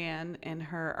 Marianne and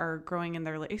her are growing in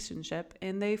their relationship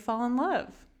and they fall in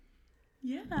love.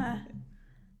 Yeah.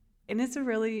 And it's a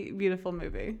really beautiful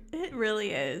movie. It really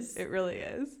is. It really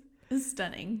is. It's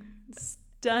stunning.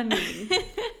 Stunning.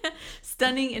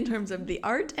 Stunning in terms of the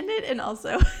art in it, and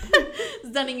also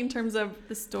stunning in terms of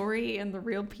the story and the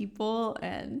real people.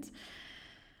 And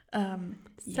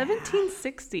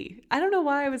 1760. I don't know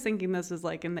why I was thinking this was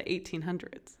like in the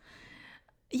 1800s.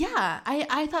 Yeah,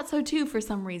 I thought so too for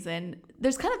some reason.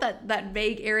 There's kind of that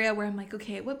vague area where I'm like,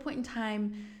 okay, at what point in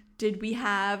time did we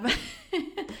have,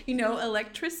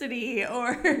 electricity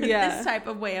or this type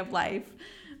of way of life?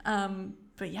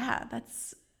 But yeah,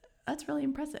 that's really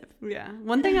impressive. Yeah.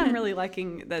 One thing I'm really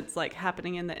liking that's like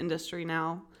happening in the industry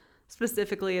now,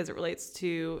 specifically as it relates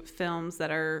to films that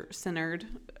are centered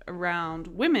around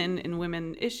women and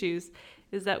women issues,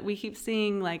 is that we keep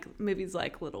seeing like movies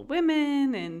like Little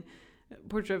Women and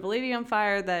Portrait of a Lady on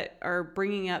Fire that are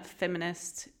bringing up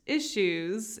feminist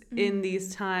issues in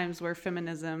these times where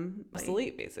feminism is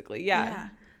obsolete, basically. Yeah.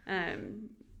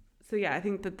 So yeah, I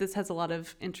think that this has a lot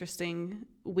of interesting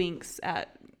winks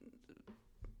at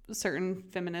certain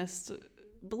feminist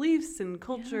beliefs and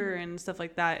culture and stuff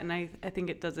like that. And I think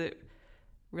it does it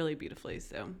really beautifully.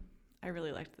 So I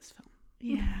really liked this film.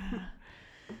 Yeah.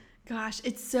 Gosh,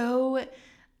 it's so...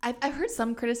 I've heard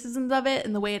some criticisms of it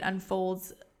and the way it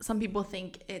unfolds. Some people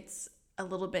think it's a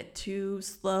little bit too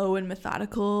slow and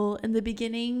methodical in the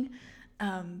beginning.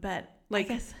 But like,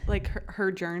 I guess... like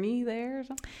her journey there or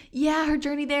something? Yeah, her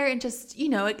journey there. And just,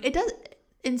 it does...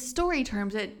 In story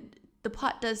terms, the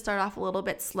plot does start off a little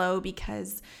bit slow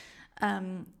because,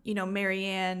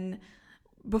 Marianne,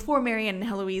 before Marianne and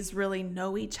Eloise really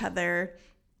know each other,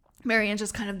 Marianne's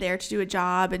just kind of there to do a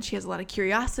job, and she has a lot of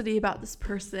curiosity about this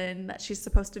person that she's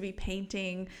supposed to be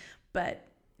painting, but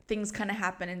things kind of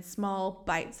happen in small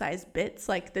bite-sized bits,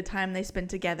 like the time they spend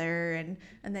together, and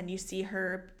then you see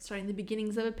her starting the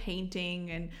beginnings of a painting,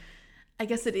 and I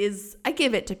guess I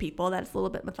give it to people that it's a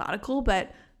little bit methodical,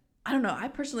 but I don't know, I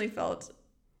personally felt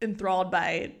enthralled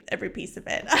by every piece of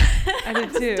it. I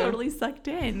did too. Was totally sucked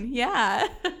in. Yeah.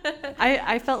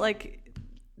 I felt like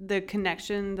the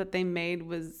connection that they made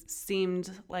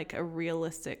seemed like a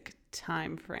realistic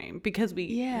time frame because we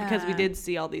did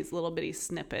see all these little bitty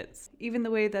snippets. Even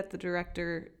the way that the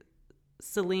director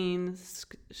Celine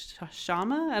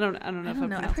Sciamma, I don't know if I'm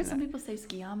pronouncing I've heard that. some people say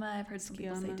Sciamma. I've heard some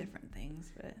people say different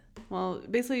things, but well,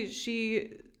 basically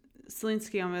Celine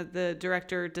Sciamma, the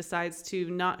director, decides to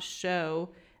not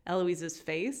show Eloise's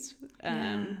face.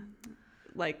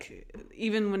 Like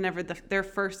even whenever their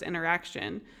first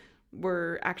interaction,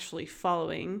 we're actually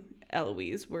following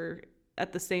Eloise. We're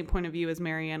at the same point of view as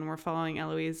Marianne. We're following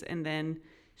Eloise, and then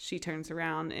she turns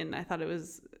around, and I thought it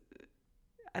was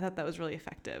I thought that was really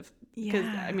effective. Because,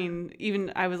 Yeah. I mean,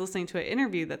 even I was listening to an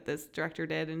interview that this director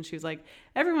did, and she was like,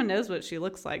 everyone knows what she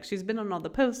looks like. She's been on all the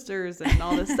posters and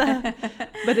all this stuff.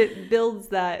 But it builds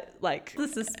that, like, the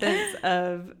suspense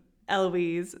of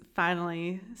Eloise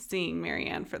finally seeing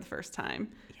Marianne for the first time.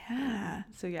 Yeah.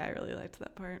 So, yeah, I really liked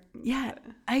that part. Yeah,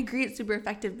 I agree. It's super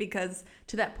effective because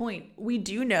to that point, we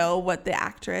do know what the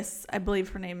actress, I believe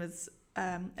her name is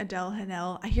Adele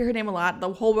Haenel. I hear her name a lot.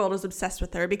 The whole world is obsessed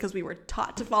with her because we were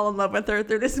taught to fall in love with her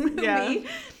through this movie.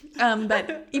 Yeah.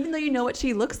 But even though you know what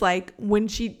she looks like, when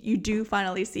you do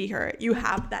finally see her, you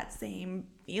have that same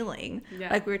feeling.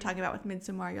 Yeah. Like we were talking about with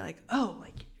Midsommar, you're like, oh,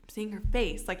 like seeing her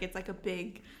face, like it's like a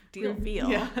big Deal. reveal.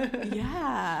 Yeah.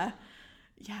 Yeah.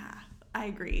 Yeah, I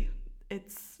agree.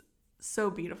 It's so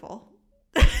beautiful.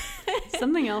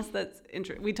 Something else that's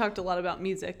interesting. We talked a lot about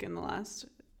music in the last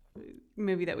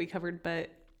movie that we covered,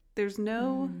 but there's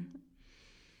no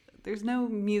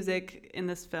music in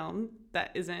this film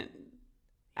that isn't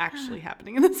actually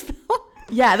happening in this film.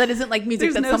 Yeah, that isn't like music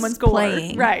There's that no someone's score.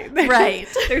 playing. Right. Right.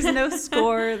 There's no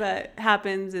score that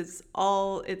happens.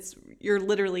 You're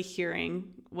literally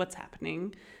hearing what's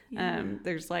happening. Yeah.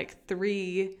 There's like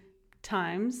 3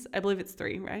 times. I believe it's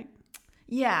 3, right?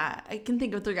 Yeah, I can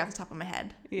think of 3 off the top of my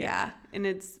head. Yeah. And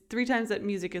it's 3 times that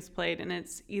music is played, and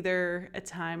it's either a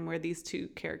time where these 2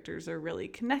 characters are really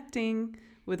connecting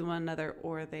with one another,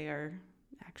 or they are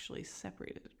actually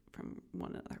separated from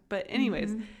one another. But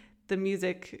anyways, the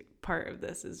music part of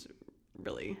this is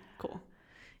really cool.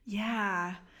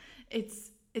 Yeah.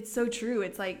 It's so true.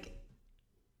 It's like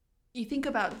you think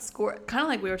about score, kind of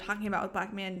like we were talking about with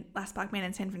Last Black Man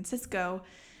in San Francisco,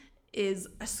 is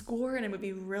a score in a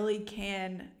movie really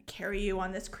can carry you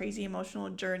on this crazy emotional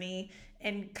journey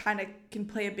and kind of can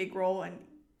play a big role in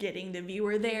getting the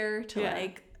viewer there to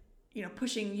like, you know,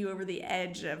 pushing you over the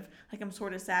edge of like, I'm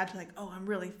sort of sad to like, oh, I'm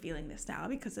really feeling this now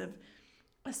because of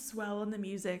a swell in the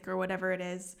music or whatever it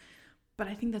is. But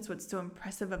I think that's what's so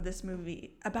impressive of this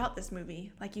movie, about this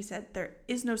movie. Like you said, there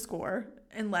is no score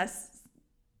unless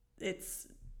it's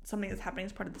something that's happening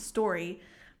as part of the story,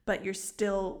 but you're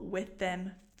still with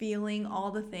them feeling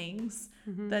all the things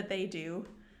that they do,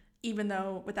 even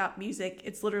though without music,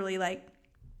 it's literally like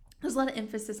there's a lot of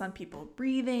emphasis on people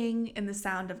breathing and the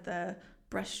sound of the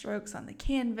brushstrokes on the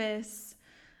canvas.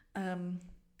 I'm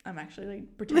actually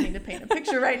like pretending to paint a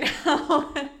picture right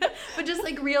now, but just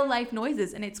like real life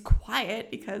noises, and it's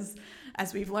quiet because,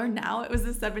 as we've learned now, it was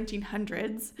the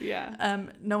 1700s. Yeah.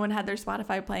 No one had their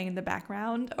Spotify playing in the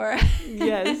background, or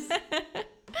Yes.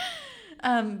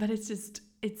 but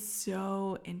it's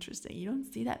so interesting. You don't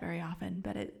see that very often,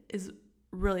 but it is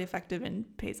really effective and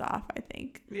pays off, I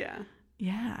think. Yeah.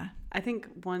 Yeah. I think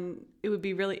it would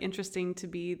be really interesting to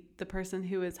be the person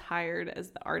who is hired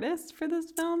as the artist for this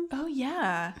film. Oh,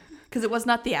 yeah. Because it was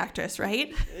not the actress,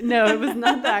 right? No, it was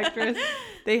not the actress.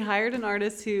 They hired an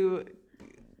artist who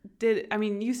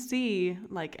you see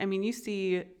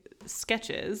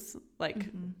sketches, like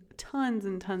tons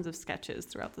and tons of sketches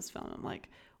throughout this film. I'm like,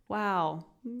 wow,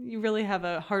 you really have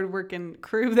a hard-working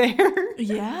crew there.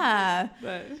 Yeah.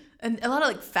 But And a lot of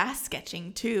like fast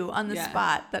sketching too on the Yeah.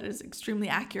 spot that is extremely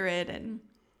accurate. And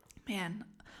man,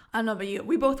 I don't know about you.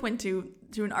 We both went to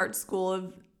an art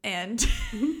school and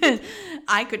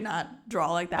I could not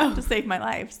draw like that to save my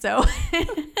life. So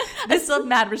I still have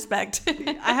mad respect.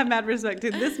 I have mad respect.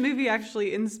 This movie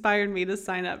actually inspired me to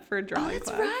sign up for a drawing Oh, that's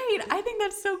class. right. I think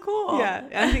that's so cool. Yeah,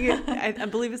 I think I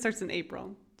believe it starts in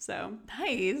April. So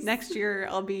Nice. next year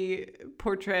I'll be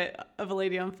Portrait of a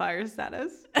Lady on Fire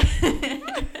status.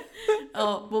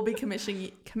 Oh, we'll be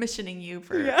commissioning you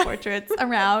for portraits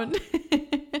around.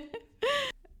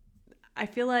 I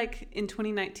feel like in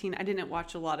 2019 I didn't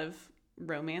watch a lot of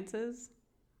romances,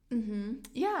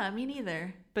 Yeah, me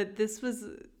neither. but this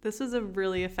was a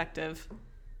really effective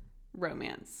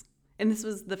romance. And this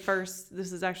is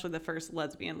actually the first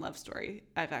lesbian love story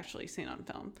I've actually seen on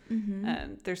film.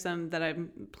 There's some that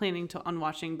I'm planning on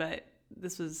watching, but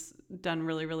this was done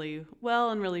really, really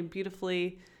well and really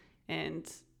beautifully. And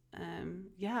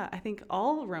I think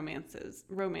all romance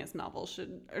novels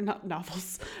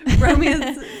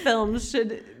romance films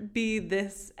should be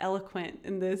this eloquent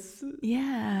and this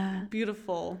Yeah,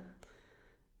 beautiful.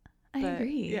 I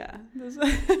agree. Yeah.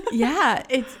 Yeah,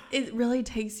 it really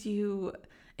takes you.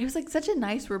 It was like such a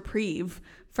nice reprieve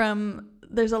from.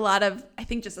 There's a lot of, I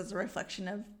think, just as a reflection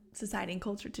of society and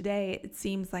culture today, it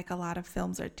seems like a lot of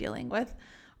films are dealing with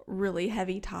really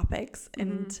heavy topics,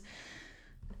 and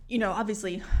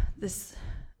obviously this,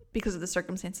 because of the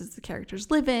circumstances the characters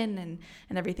live in and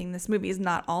everything, this movie is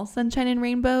not all sunshine and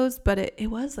rainbows, but it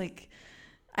was like,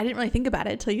 I didn't really think about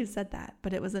it until you said that,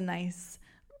 but it was a nice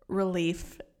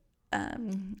relief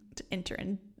to enter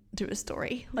into a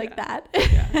story like that.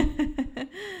 Yeah.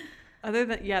 Other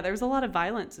than, there was a lot of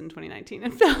violence in 2019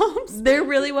 in films. There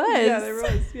really was. Yeah, there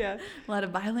was. Yeah. A lot of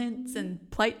violence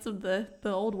and plights of the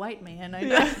old white man. I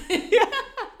know. Yeah.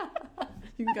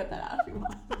 You can cut that out if you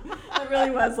want. That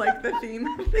really was like the theme.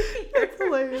 That's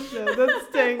hilarious. No, that's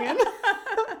staying in.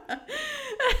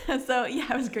 So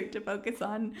yeah, it was great to focus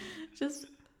on just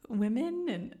women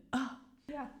and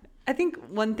yeah. I think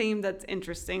one theme that's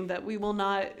interesting that we will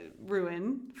not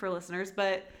ruin for listeners,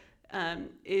 but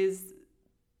is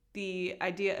the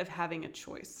idea of having a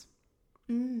choice.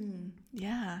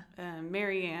 Yeah.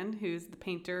 Marianne, who's the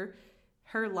painter,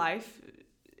 her life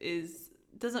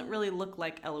doesn't really look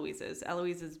like Eloise's.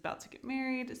 Eloise is about to get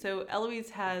married, so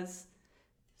Eloise has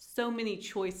so many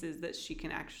choices that she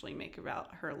can actually make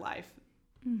about her life.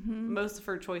 Mm-hmm. Most of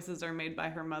her choices are made by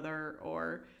her mother,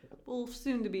 or will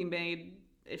soon to be made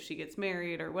if she gets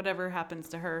married or whatever happens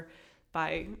to her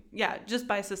just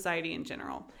by society in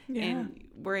general. Yeah. And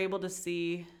we're able to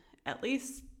see at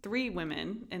least 3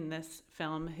 women in this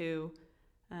film who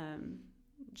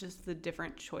just the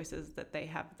different choices that they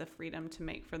have the freedom to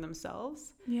make for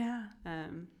themselves. Yeah.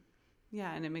 And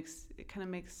it kind of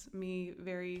makes me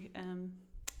very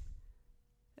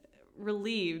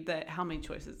relieved that how many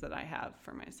choices that I have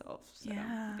for myself. So,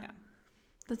 yeah.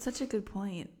 That's such a good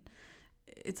point.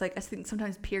 It's like, I think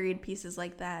sometimes period pieces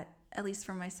like that, at least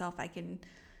for myself, I can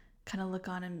kind of look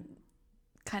on and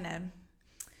kind of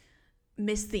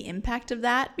miss the impact of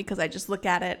that because I just look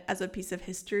at it as a piece of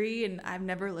history, and I've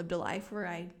never lived a life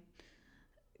where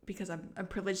because I'm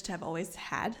privileged to have always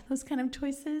had those kind of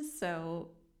choices. So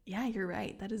yeah, you're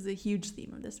right. That is a huge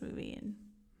theme of this movie, and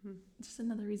just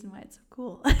another reason why it's so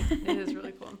cool. It is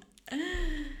really cool.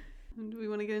 Do we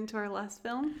want to get into our last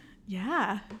film?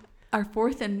 Yeah. Our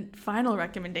 4th and final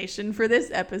recommendation for this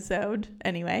episode,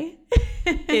 anyway,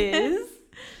 is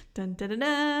dun, dun, dun,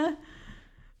 dun,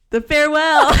 The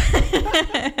Farewell.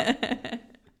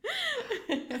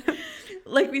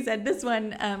 Like we said, this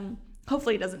one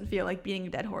hopefully doesn't feel like beating a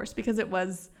dead horse because it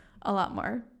was a lot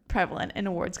more prevalent in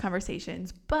awards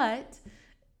conversations, but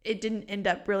it didn't end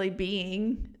up really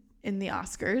being in the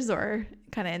Oscars or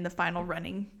kind of in the final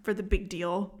running for the big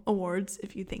deal awards,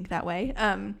 if you think that way.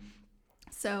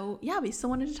 So yeah, we still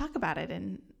wanted to talk about it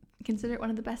and consider it one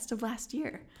of the best of last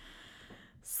year.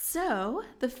 So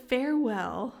The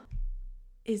Farewell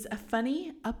is a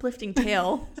funny, uplifting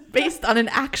tale based on an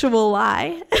actual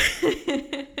lie.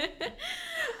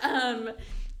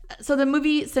 So the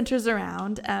movie centers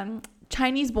around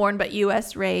Chinese-born but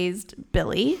U.S.-raised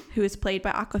Billy, who is played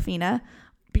by Awkwafina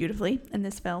beautifully in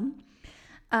this film.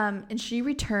 And she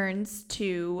returns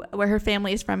to where her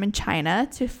family is from in China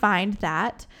to find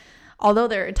that, although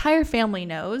their entire family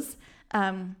knows,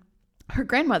 her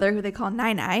grandmother, who they call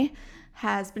Nai Nai,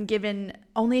 has been given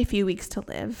only a few weeks to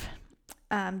live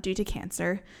due to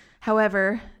cancer.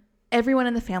 However, everyone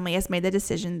in the family has made the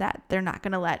decision that they're not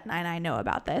going to let Nai Nai know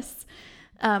about this.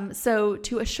 So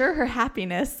to assure her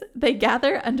happiness, they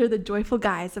gather under the joyful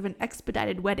guise of an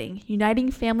expedited wedding, uniting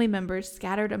family members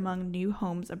scattered among new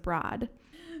homes abroad.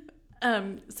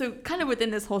 So kind of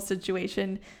within this whole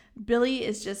situation, Billy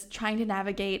is just trying to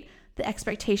navigate the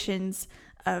expectations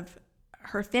of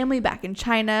her family back in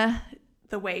China,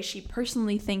 the way she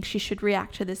personally thinks she should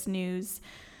react to this news,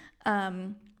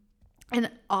 and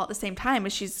all at the same time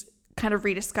as she's kind of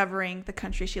rediscovering the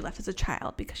country she left as a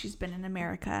child because she's been in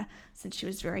America since she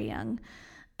was very young.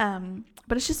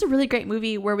 But it's just a really great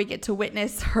movie where we get to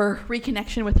witness her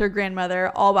reconnection with her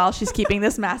grandmother, all while she's keeping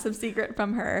this massive secret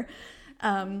from her,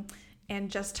 and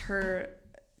just her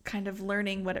kind of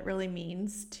learning what it really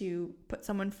means to put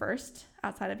someone first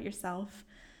outside of yourself,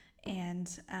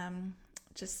 and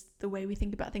just the way we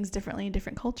think about things differently in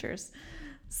different cultures.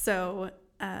 So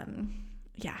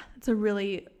yeah, it's a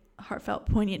really heartfelt,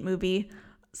 poignant movie.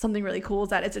 Something really cool is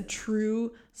that it's a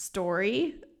true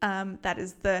story. That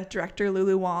is the director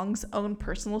Lulu Wang's own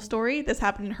personal story. This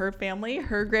happened in her family.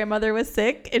 Her grandmother was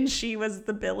sick and she was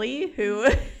the Billy who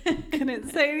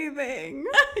couldn't say anything.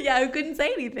 Yeah, who couldn't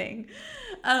say anything.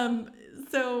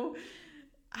 So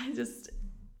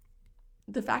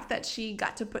the fact that she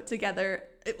got to put together,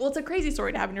 it's a crazy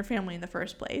story to have in your family in the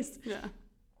first place. Yeah.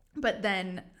 But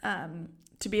then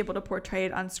to be able to portray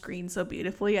it on screen so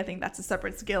beautifully, I think that's a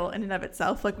separate skill in and of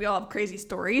itself. Like, we all have crazy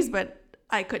stories, but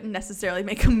I couldn't necessarily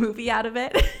make a movie out of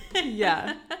it.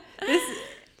 Yeah.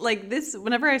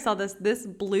 Whenever I saw this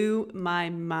blew my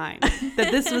mind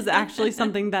that this was actually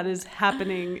something that is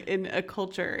happening in a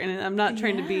culture. And I'm not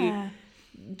trying to be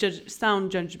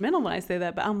sound judgmental when I say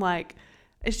that, but I'm like,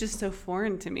 it's just so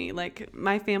foreign to me. Like,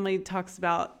 my family talks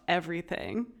about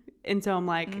everything. And so I'm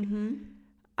like,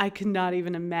 I could not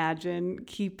even imagine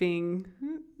keeping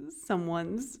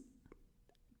someone's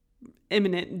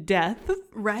imminent death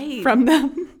Right. from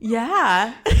them.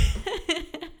 Yeah.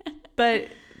 But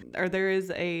there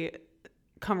is a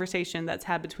conversation that's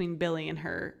had between Billy and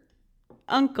her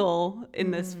uncle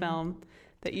in this film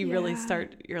that you really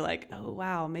you're like, oh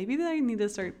wow, maybe I need to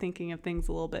start thinking of things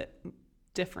a little bit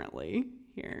differently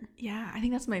here. Yeah, I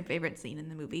think that's my favorite scene in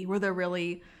the movie, where they're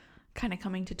really kind of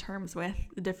coming to terms with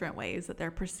the different ways that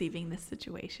they're perceiving this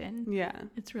situation. Yeah,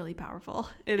 It's really powerful.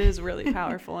 it is really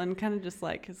powerful and kind of just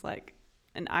like it's like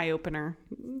an eye opener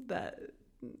that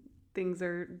things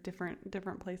are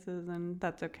different places, and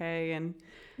that's okay, and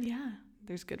Yeah.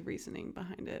 there's good reasoning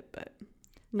behind it, but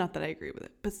not that I agree with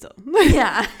it, but still.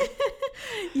 Yeah.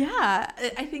 Yeah.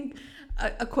 I think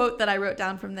a quote that I wrote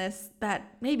down from this,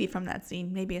 that maybe from that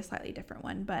scene, maybe a slightly different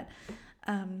one, but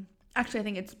actually I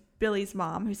think it's Billy's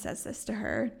mom who says this to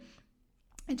her.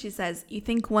 And she says, "You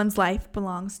think one's life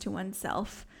belongs to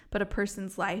oneself, but a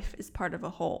person's life is part of a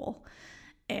whole."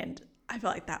 And I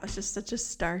feel like that was just such a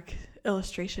stark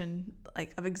illustration,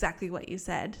 like, of exactly what you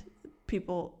said.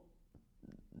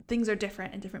 Things are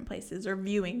different in different places, or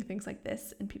viewing things like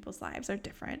this in people's lives are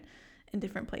different in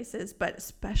different places. But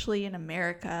especially in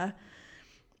America,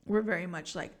 we're very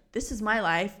much like, this is my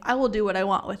life. I will do what I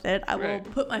want with it. I will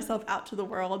put myself out to the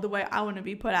world the way I want to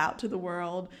be put out to the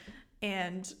world.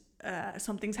 And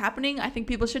something's happening, I think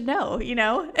people should know, you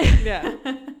know? Yeah.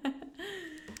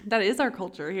 That is our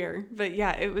culture here. But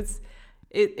yeah, it was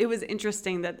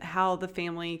interesting that how the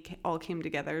family all came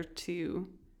together to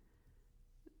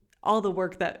all the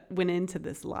work that went into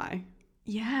this lie.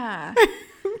 Yeah.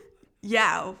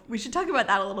 Yeah, we should talk about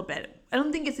that a little bit. I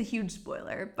don't think it's a huge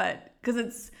spoiler, but because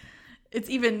it's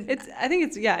I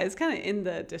think it's kind of in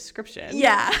the description.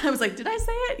 Yeah. I was like, did I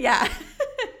say it? Yeah.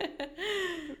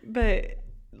 But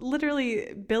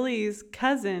literally Billy's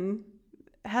cousin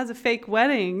has a fake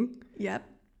wedding. Yep.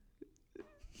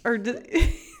 Or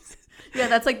Yeah,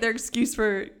 that's like their excuse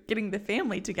for getting the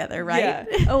family together, right? Yeah.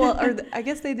 Oh, well, I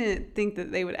guess they didn't think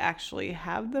that they would actually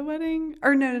have the wedding.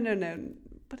 Or no.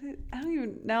 But I don't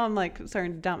even, now I'm like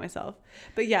starting to doubt myself.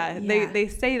 But yeah, they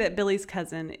say that Billy's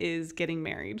cousin is getting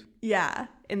married. Yeah.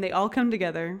 And they all come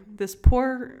together. This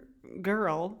poor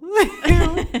girl.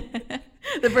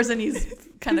 The person he's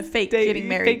kind of fake getting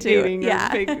married to.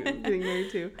 Fake getting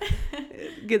married to.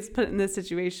 Gets put in this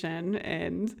situation,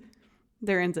 and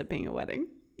there ends up being a wedding.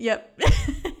 Yep.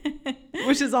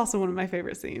 Which is also one of my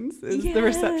favorite scenes, is the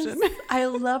reception. I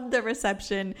love the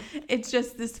reception. It's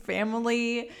just this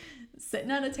family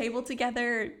sitting at a table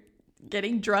together,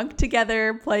 getting drunk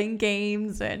together, playing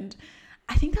games. And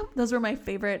I think those were my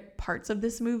favorite parts of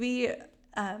this movie.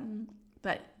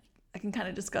 But I can kind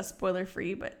of discuss spoiler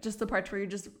free, but just the parts where you're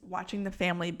just watching the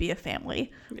family be a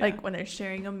family. Yeah. Like when they're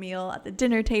sharing a meal at the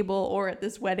dinner table or at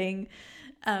this wedding.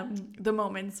 The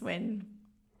moments when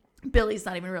Billy's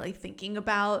not even really thinking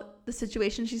about the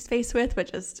situation she's faced with,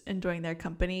 but just enjoying their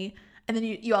company. And then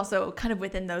you also kind of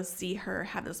within those see her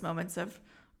have those moments of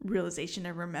realization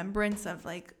and remembrance of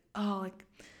like, oh, like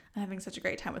I'm having such a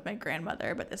great time with my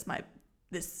grandmother, but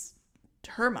this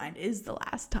to her mind is the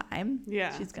last time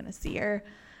she's going to see her.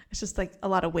 It's just like a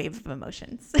lot of wave of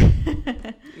emotions.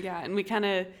 Yeah. And we kind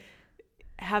of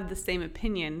have the same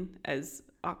opinion as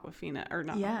Awkwafina, or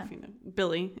not Awkwafina,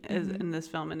 Billy is in this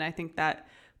film. And I think that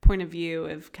point of view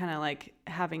of kind of like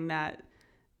having that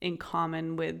in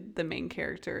common with the main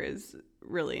character is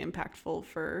really impactful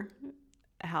for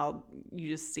how you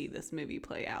just see this movie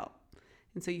play out.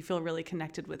 And so you feel really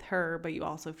connected with her, but you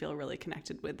also feel really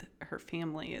connected with her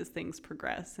family as things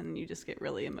progress, and you just get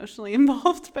really emotionally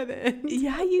involved by the end.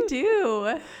 Yeah, you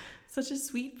do. Such a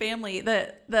sweet family.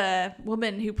 The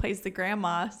woman who plays the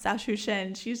grandma, Xiao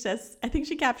Shushen, she's just, I think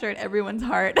she captured everyone's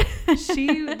heart.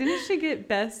 Didn't she get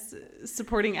Best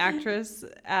Supporting Actress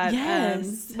at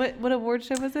what award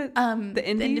show was it? The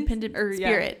Independent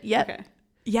Spirit. Yep. Okay.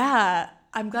 Yeah,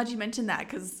 I'm glad you mentioned that,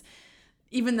 because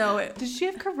even though did she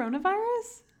have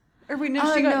coronavirus? Or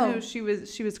wait, she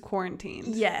was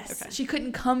quarantined. Yes, okay. She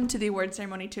couldn't come to the award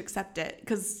ceremony to accept it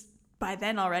because by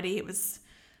then already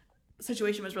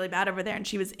situation was really bad over there, and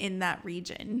she was in that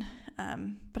region.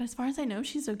 But as far as I know,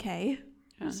 she's okay.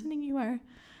 Yeah. I'm sending you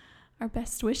our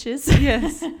best wishes.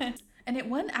 Yes. And it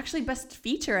won actually Best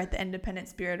Feature at the Independent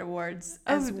Spirit Awards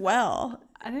as well.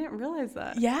 I didn't realize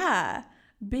that. Yeah,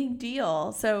 big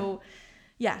deal. So,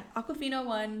 yeah, Awkwafina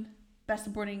won Best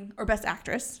Supporting or Best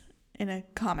Actress in a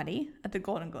comedy at the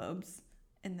Golden Globes,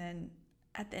 and then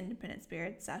at the Independent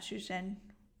Spirit, Xiao Shushen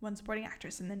won Supporting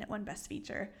Actress, and then it won Best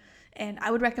Feature. And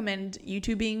I would recommend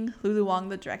YouTubing Lulu Wang,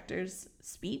 the director's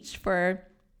speech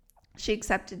she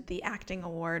accepted the acting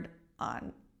award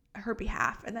on her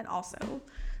behalf, and then also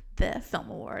the film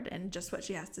award, and just what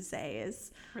she has to say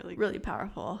is really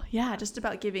powerful. Yeah, just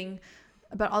about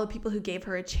all the people who gave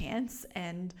her a chance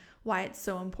and why it's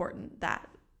so important that,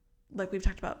 like we've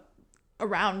talked about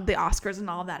around the Oscars and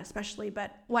all of that especially,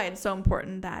 but why it's so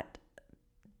important that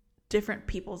different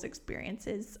people's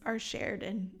experiences are shared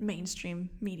in mainstream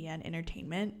media and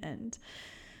entertainment. And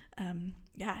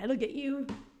it'll get you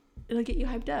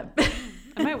hyped up.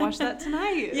 I might watch that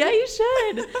tonight. Yeah, you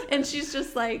should. And she's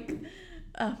just like,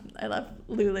 I love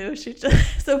Lulu. She's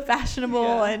just so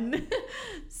fashionable and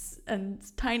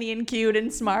tiny and cute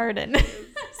and smart, and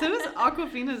so is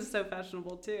Awkwafina. Is so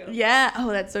fashionable too. Yeah.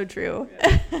 Oh, that's so true.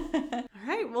 Yeah. All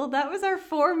right. Well, that was our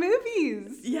 4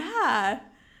 movies. Yeah.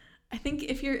 I think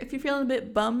if you're feeling a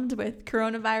bit bummed with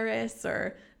coronavirus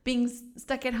or being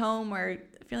stuck at home or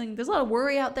feeling there's a lot of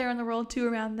worry out there in the world too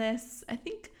around this, I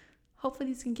think hopefully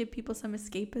these can give people some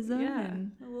escapism. Yeah,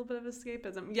 and a little bit of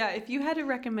escapism. Yeah, if you had to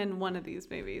recommend one of these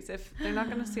movies, if they're not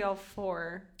going to see all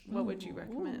 4, what would you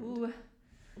recommend? Ooh.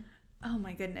 Oh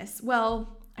my goodness.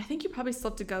 Well, I think you probably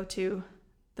still have to go to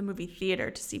the movie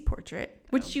theater to see Portrait,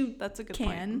 which that's a good can.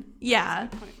 point. Yeah.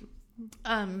 That's a good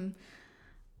point.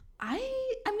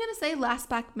 I'm gonna say Last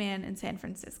Black Man in San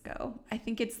Francisco. I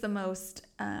think it's the most.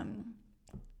 Much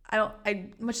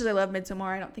as I love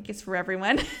Midsommar, I don't think it's for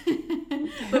everyone.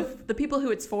 But the people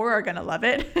who it's for are gonna love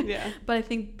it. Yeah. But I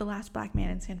think The Last Black Man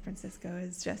in San Francisco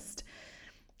is just.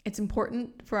 It's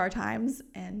important for our times,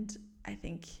 and I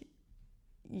think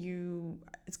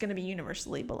it's going to be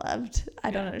universally beloved.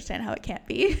 I don't understand how it can't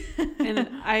be. And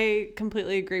I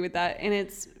completely agree with that. And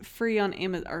it's free on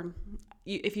Amazon, or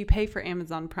if you pay for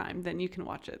Amazon Prime, then you can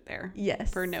watch it there.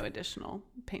 Yes. For no additional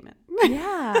payment.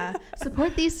 Yeah.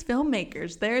 Support these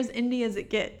filmmakers. They're as indie as it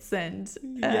gets. And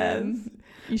yes.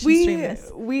 You should stream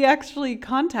this. We actually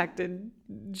contacted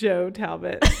Joe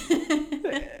Talbot.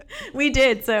 We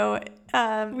did. So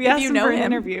we asked him for an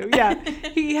interview. Yeah.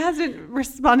 He hasn't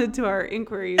responded to our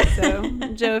inquiries. So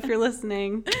Joe, if you're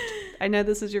listening, I know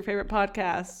this is your favorite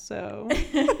podcast. So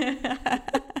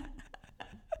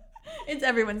it's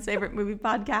everyone's favorite movie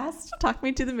podcast. Talk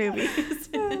me to the movies.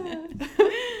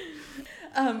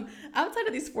 Outside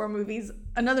of these 4 movies,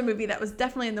 another movie that was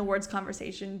definitely in the awards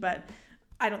conversation, but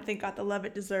I don't think got the love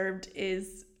it deserved,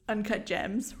 is Uncut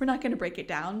Gems. We're not going to break it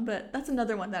down, but that's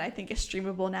another one that I think is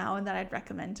streamable now and that I'd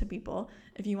recommend to people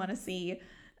if you want to see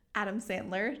Adam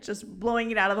Sandler just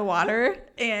blowing it out of the water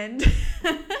and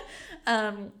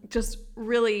just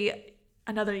really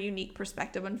another unique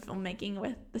perspective on filmmaking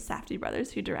with the Safdie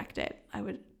brothers who direct it. I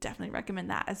would definitely recommend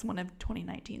that as one of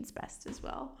 2019's best as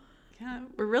well. Yeah,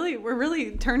 we're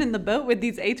really turning the boat with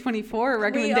these A24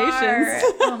 recommendations.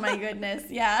 We are. Oh my goodness,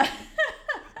 yeah.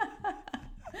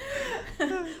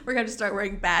 We're going to start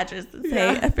wearing badges that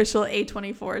say official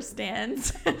A24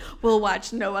 stands. We'll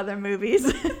watch no other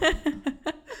movies.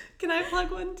 Can I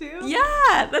plug one too?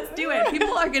 Yeah, let's do it.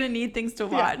 People are going to need things to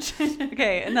watch. Yeah.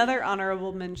 Okay, another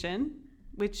honorable mention,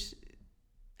 which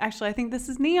actually I think this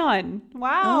is Neon.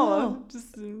 Wow. Oh,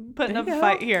 just putting up a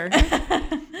fight here.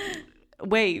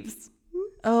 Waves.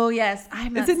 Oh, yes.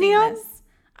 I've not Is it seen Neon? this.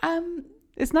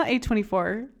 It's not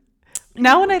A24.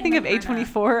 Now when I think of Never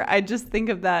A24, I just think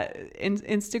of that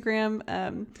Instagram,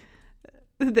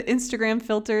 the Instagram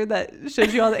filter that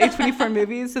shows you all the A24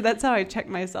 movies. So that's how I check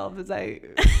myself, as I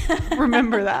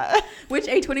remember that. Which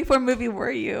A24 movie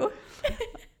were you?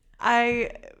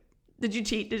 Did you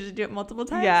cheat? Did you do it multiple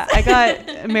times? Yeah, I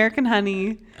got American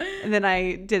Honey, and then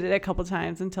I did it a couple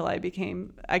times until I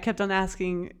kept on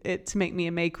asking it to make me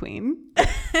a May Queen.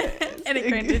 And it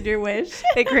granted your wish.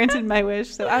 It granted my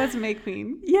wish, so I was a May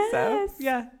Queen. Yes. So,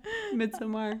 yeah,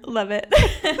 Midsommar. Love it.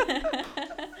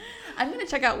 I'm going to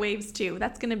check out Waves too.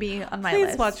 That's going to be on my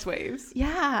list. Please watch Waves.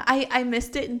 Yeah, I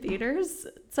missed it in theaters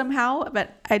somehow,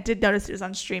 but I did notice it was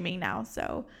on streaming now,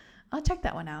 so I'll check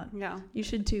that one out. Yeah. You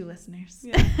should too, listeners.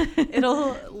 Yeah.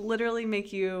 It'll literally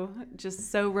make you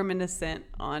just so reminiscent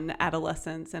on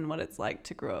adolescence and what it's like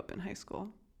to grow up in high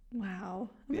school. Wow.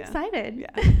 I'm excited.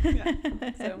 Yeah.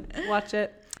 So watch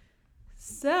it.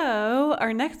 So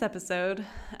our next episode,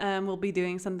 we'll be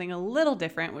doing something a little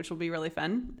different, which will be really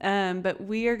fun. But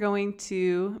we are going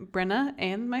to, Brenna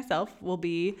and myself will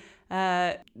be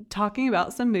talking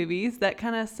about some movies that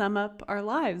kind of sum up our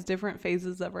lives, different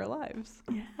phases of our lives.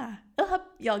 Yeah. It'll help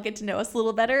y'all get to know us a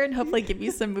little better and hopefully give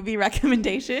you some movie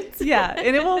recommendations. Yeah.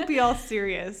 And it won't be all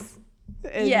serious.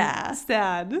 And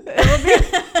sad. It'll be...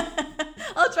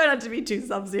 I'll try not to be too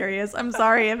self-serious. I'm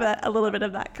sorry if a little bit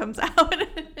of that comes out.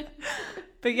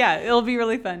 But yeah, it'll be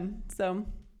really fun. So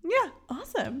yeah.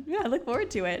 Awesome. Yeah. I look forward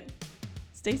to it.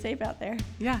 Stay safe out there.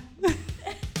 Yeah.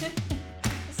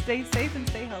 Stay safe and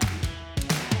stay healthy.